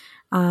is.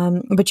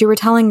 But you were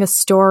telling a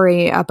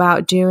story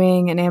about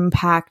doing an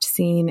impact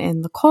scene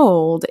in the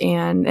cold.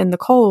 And in the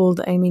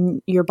cold, I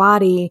mean, your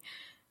body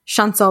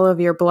shunts all of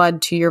your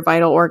blood to your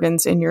vital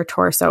organs in your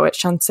torso. It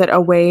shunts it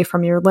away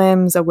from your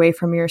limbs, away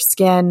from your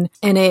skin.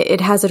 And it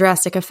has a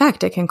drastic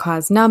effect. It can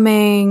cause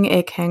numbing.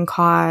 It can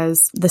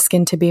cause the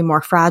skin to be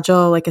more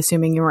fragile, like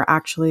assuming you were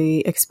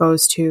actually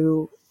exposed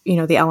to, you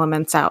know, the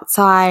elements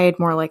outside,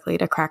 more likely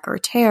to crack or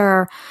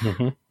tear.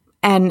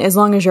 And as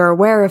long as you're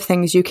aware of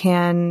things, you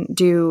can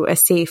do a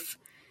safe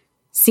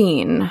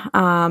scene.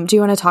 Do you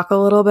want to talk a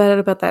little bit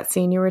about that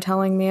scene you were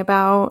telling me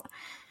about?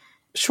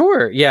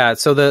 Sure. Yeah.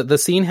 So the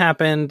scene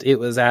happened. It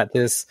was at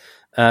this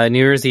New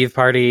Year's Eve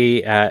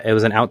party. It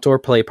was an outdoor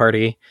play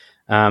party.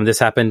 This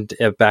happened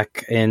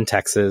back in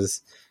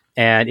Texas.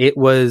 And it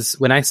was,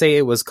 when I say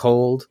it was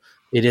cold,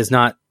 it is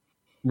not,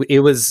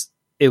 it was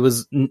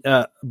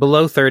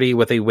below 30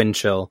 with a wind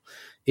chill.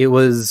 It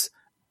was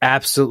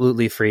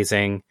absolutely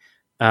freezing.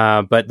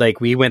 But like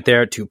we went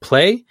there to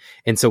play.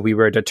 And so we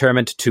were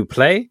determined to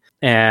play.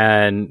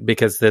 And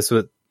because this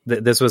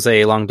was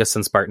a long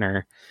distance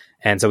partner.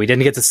 And so we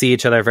didn't get to see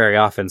each other very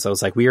often. So it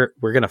was like, we're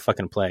going to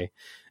fucking play.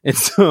 And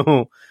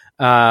so,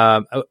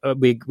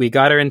 we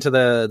got her into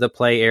the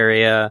play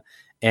area,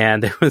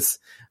 and there was,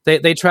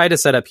 they tried to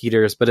set up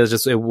heaters, but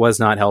it was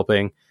not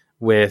helping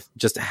with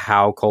just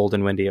how cold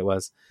and windy it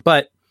was.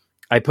 But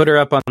I put her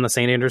up on the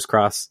St. Andrew's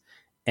cross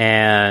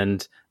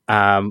and,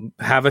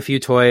 have a few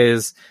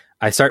toys.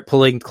 I start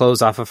pulling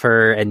clothes off of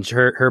her, and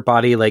her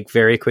body like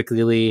very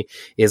quickly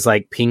is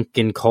like pink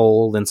and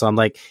cold. And so I'm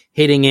like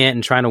hitting it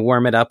and trying to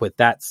warm it up with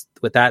that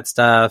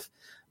stuff.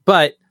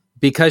 But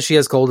because she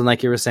is cold, and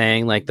like you were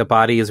saying, like the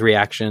body's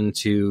reaction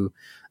to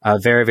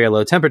very, very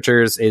low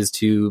temperatures is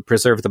to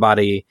preserve the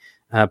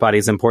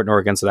body's important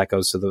organs. So that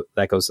goes to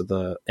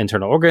the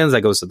internal organs,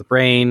 that goes to the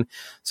brain.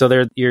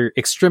 So your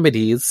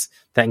extremities,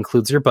 that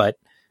includes your butt,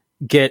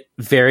 get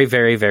very,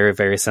 very, very,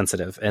 very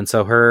sensitive. And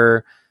so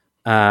her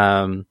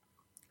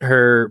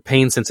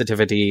pain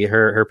sensitivity,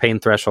 her pain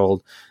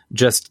threshold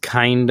just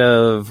kind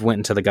of went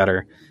into the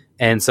gutter.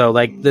 And so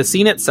like the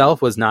scene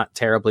itself was not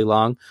terribly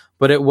long,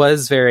 but it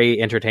was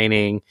very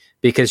entertaining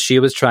because she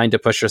was trying to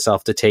push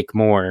herself to take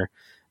more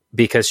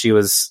because she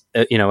was,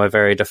 a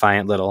very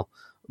defiant little,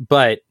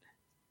 but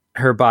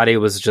her body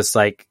was just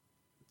like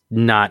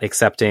not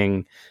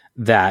accepting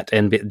that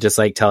and just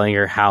like telling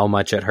her how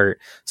much it hurt.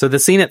 So the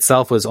scene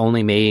itself was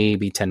only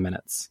maybe 10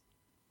 minutes.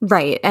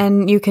 Right.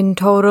 And you can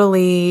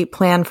totally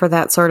plan for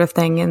that sort of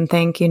thing and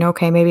think,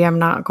 okay, maybe I'm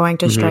not going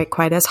to strike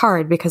quite as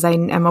hard because I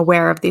am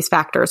aware of these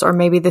factors, or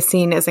maybe the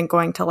scene isn't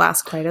going to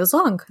last quite as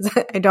long because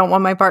I don't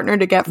want my partner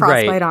to get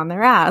frostbite on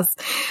their ass.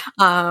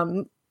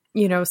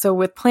 So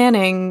with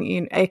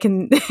planning, I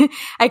can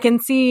I can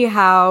see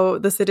how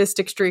the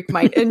sadistic streak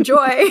might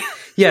enjoy.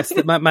 Yes,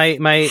 my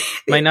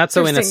not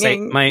so inner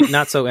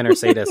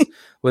sadist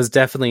was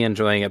definitely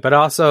enjoying it, but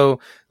also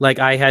like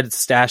I had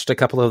stashed a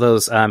couple of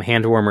those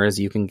hand warmers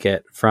you can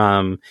get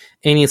from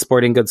any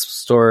sporting goods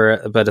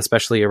store, but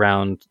especially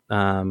around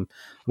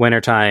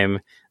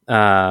wintertime,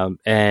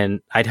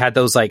 and I'd had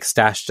those like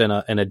stashed in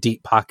a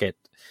deep pocket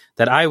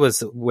that I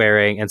was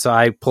wearing. And so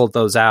I pulled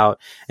those out.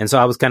 And so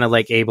I was kind of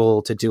like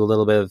able to do a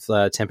little bit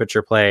of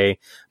temperature play,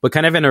 but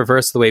kind of in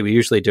reverse the way we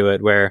usually do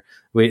it, where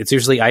it's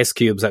usually ice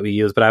cubes that we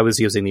use, but I was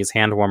using these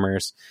hand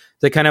warmers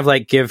to kind of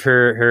like give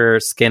her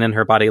skin and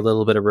her body a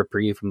little bit of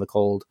reprieve from the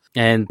cold.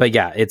 But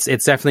yeah, it's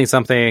definitely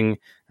something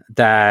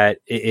that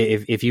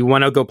if you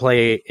want to go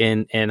play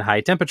in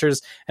high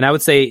temperatures, and I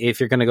would say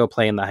if you're going to go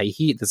play in the high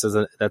heat,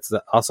 that's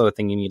also a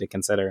thing you need to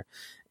consider.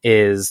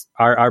 Is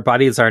our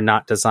bodies are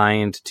not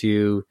designed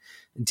to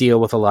deal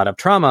with a lot of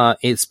trauma,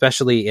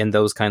 especially in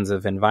those kinds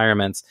of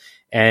environments.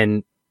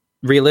 And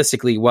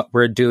realistically, what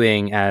we're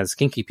doing as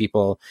kinky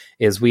people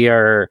is we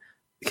are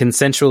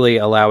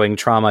consensually allowing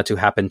trauma to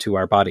happen to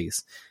our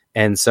bodies.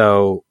 And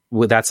so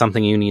that's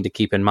something you need to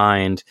keep in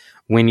mind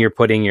when you're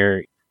putting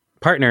your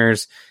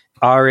partners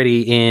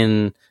already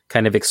in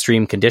kind of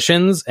extreme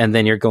conditions, and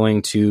then you're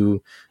going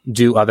to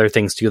do other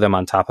things to them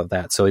on top of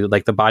that. So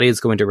like the body is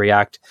going to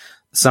react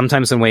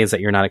sometimes in ways that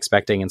you're not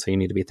expecting. And so you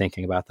need to be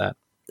thinking about that.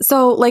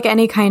 So like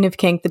any kind of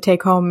kink, the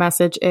take home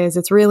message is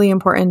it's really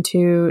important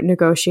to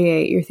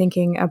negotiate. You're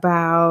thinking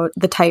about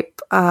the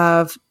type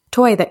of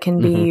toy that can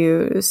be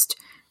used,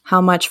 how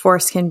much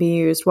force can be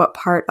used, what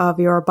part of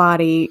your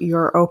body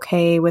you're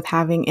okay with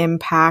having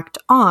impact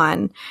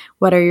on,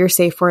 what are your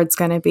safe words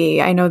going to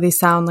be. I know these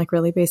sound like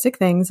really basic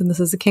things, and this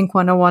is a Kink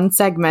 101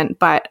 segment,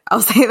 but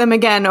I'll say them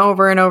again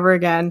over and over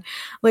again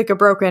like a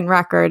broken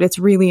record. It's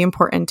really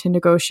important to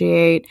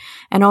negotiate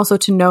and also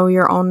to know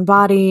your own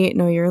body,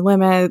 know your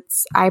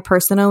limits. I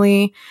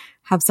personally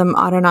have some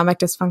autonomic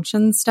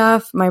dysfunction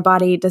stuff. My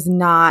body does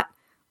not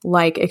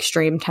like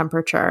extreme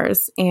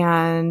temperatures.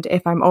 And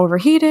if I'm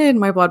overheated,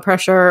 my blood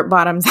pressure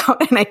bottoms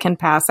out and I can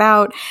pass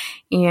out.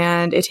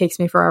 And it takes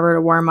me forever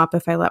to warm up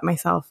if I let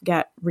myself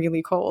get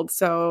really cold.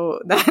 So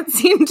that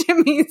scene to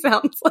me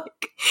sounds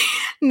like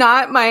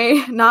not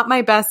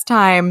my best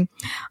time.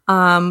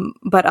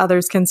 But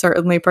others can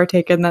certainly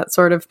partake in that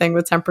sort of thing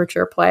with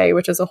temperature play,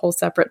 which is a whole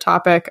separate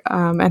topic,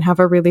 and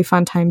have a really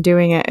fun time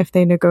doing it if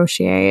they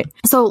negotiate.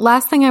 So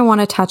last thing I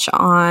want to touch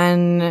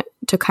on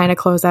to kind of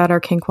close out our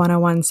Kink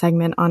 101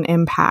 segment on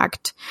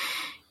impact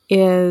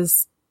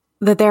is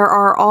that there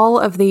are all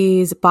of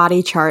these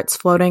body charts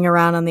floating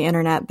around on the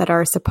internet that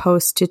are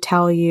supposed to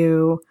tell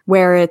you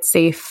where it's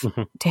safe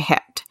to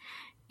hit.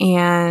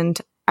 And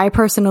I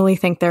personally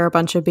think they're a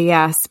bunch of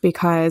BS,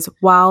 because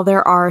while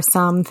there are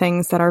some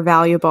things that are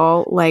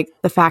valuable, like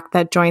the fact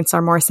that joints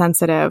are more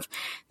sensitive,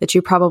 that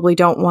you probably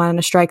don't want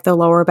to strike the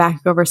lower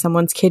back over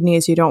someone's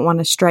kidneys, you don't want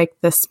to strike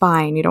the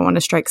spine, you don't want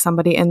to strike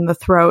somebody in the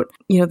throat,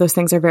 those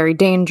things are very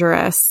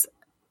dangerous.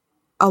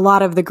 A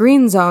lot of the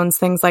green zones,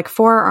 things like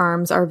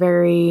forearms, are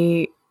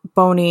very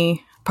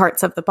bony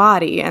parts of the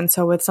body. And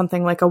so with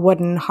something like a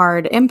wooden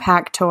hard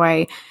impact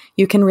toy,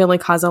 you can really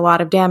cause a lot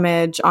of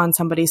damage on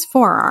somebody's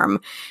forearm.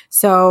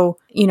 So,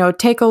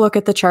 take a look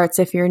at the charts.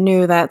 If you're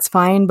new, that's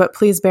fine. But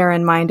please bear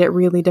in mind, it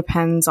really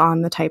depends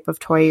on the type of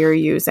toy you're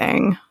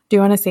using. Do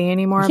you want to say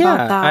any more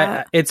about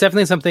that? It's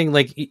definitely something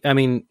like,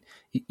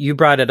 you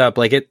brought it up,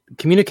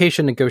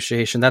 communication,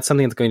 negotiation, that's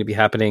something that's going to be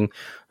happening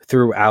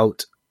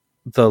throughout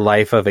the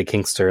life of a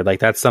kinkster.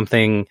 Like that's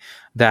something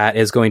that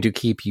is going to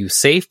keep you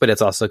safe, but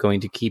it's also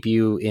going to keep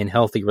you in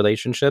healthy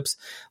relationships.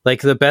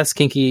 Like the best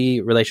kinky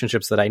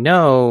relationships that I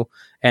know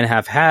and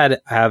have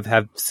had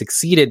have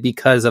succeeded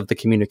because of the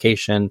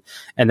communication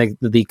and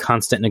the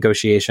constant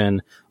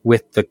negotiation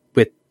with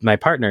my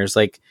partners.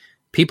 Like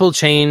people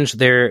change,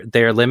 their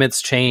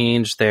limits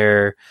change,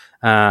 their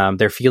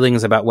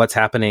feelings about what's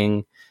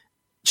happening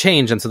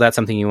change. And so that's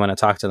something you want to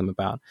talk to them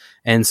about.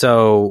 And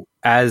so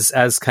as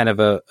kind of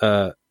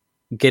a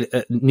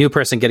new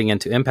person getting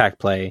into impact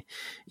play,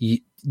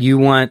 you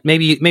want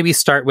maybe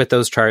start with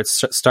those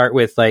charts, start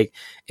with like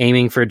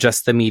aiming for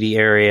just the meaty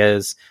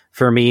areas.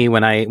 For me,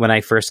 when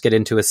I first get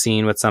into a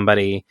scene with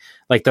somebody,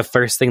 like the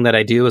first thing that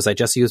I do is I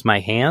just use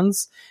my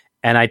hands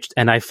and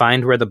I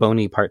find where the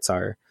bony parts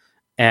are.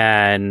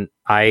 And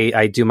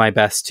I do my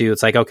best to,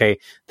 it's like, okay,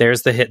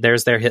 there's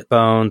their hip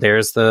bone,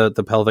 there's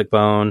the pelvic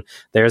bone,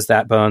 there's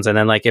that bones. And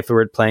then like, if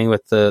we're playing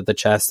with the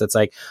chest, it's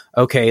like,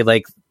 okay,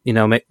 like,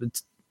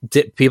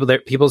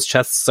 people's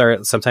chests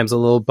are sometimes a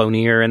little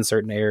bonier in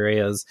certain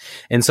areas.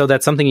 And so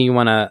that's something you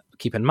want to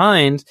keep in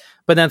mind.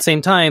 But at the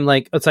same time,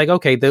 like, it's like,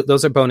 okay,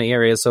 those are bony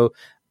areas. So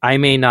I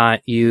may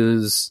not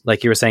use,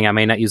 like you were saying, I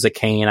may not use a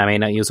cane, I may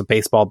not use a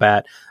baseball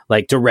bat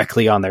like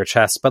directly on their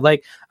chest, but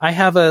like I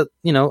have a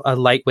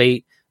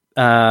lightweight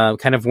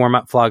kind of warm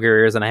up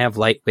floggers, and I have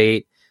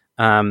lightweight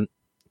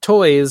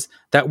toys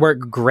that work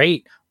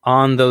great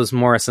on those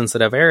more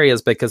sensitive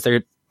areas because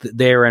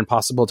they're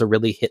impossible to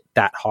really hit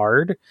that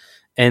hard.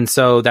 And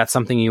so that's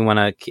something you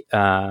want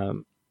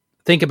to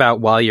think about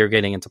while you're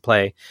getting into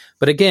play.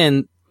 But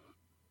again,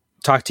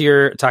 talk to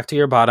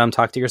your bottom,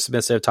 talk to your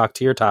submissive, talk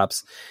to your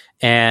tops,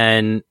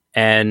 and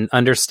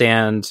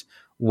understand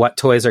what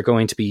toys are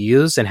going to be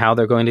used and how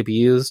they're going to be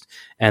used.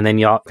 And then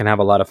y'all can have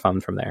a lot of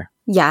fun from there.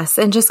 Yes.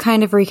 And just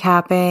kind of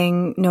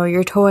recapping, know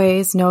your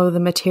toys, know the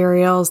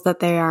materials that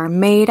they are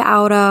made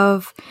out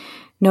of,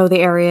 know the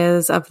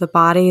areas of the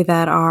body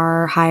that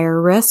are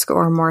higher risk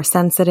or more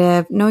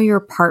sensitive, know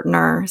your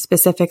partner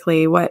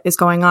specifically, what is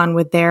going on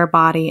with their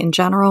body in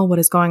general, what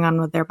is going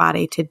on with their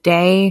body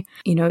today,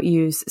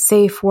 use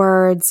safe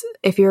words.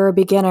 If you're a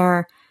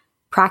beginner,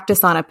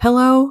 practice on a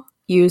pillow,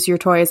 use your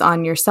toys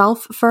on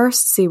yourself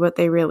first, see what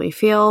they really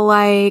feel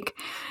like,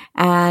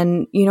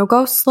 and,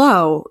 go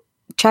slow.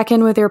 Check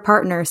in with your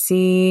partner,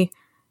 see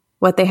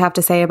what they have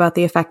to say about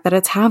the effect that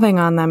it's having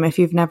on them if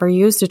you've never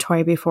used a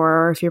toy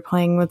before or if you're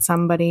playing with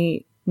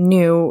somebody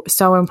new.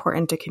 So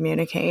important to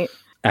communicate.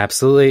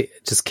 Absolutely.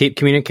 Just keep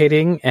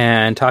communicating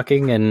and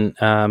talking,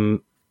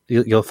 and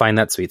you'll find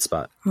that sweet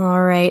spot.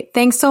 All right.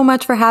 Thanks so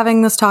much for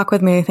having this talk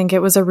with me. I think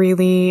it was a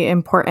really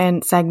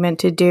important segment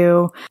to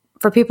do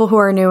for people who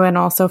are new, and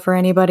also for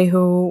anybody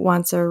who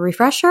wants a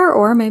refresher,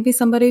 or maybe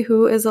somebody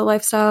who is a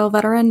lifestyle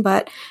veteran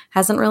but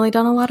hasn't really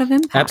done a lot of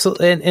impact.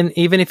 Absolutely. And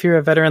even if you're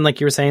a veteran,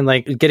 like you were saying,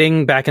 like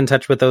getting back in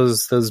touch with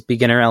those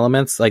beginner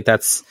elements, like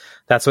that's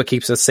what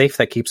keeps us safe.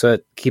 That keeps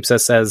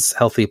us as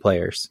healthy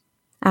players.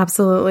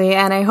 Absolutely.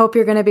 And I hope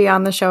you're going to be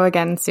on the show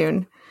again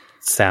soon.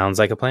 Sounds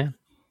like a plan.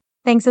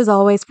 Thanks as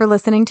always for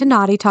listening to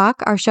Naughty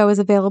Talk. Our show is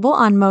available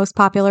on most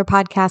popular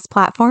podcast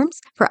platforms.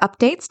 For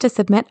updates, to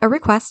submit a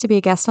request to be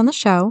a guest on the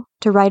show,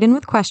 to write in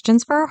with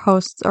questions for our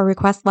hosts, or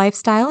request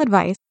lifestyle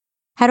advice,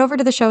 head over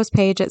to the show's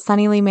page at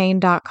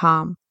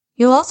sunnyleemain.com.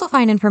 You'll also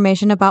find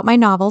information about my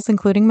novels,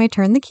 including my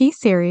Turn the Key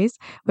series,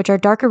 which are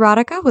dark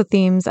erotica with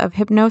themes of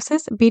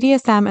hypnosis,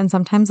 BDSM, and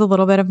sometimes a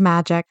little bit of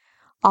magic.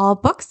 All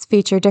books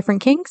feature different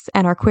kinks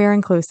and are queer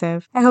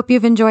inclusive. I hope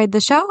you've enjoyed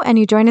the show and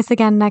you join us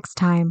again next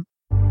time.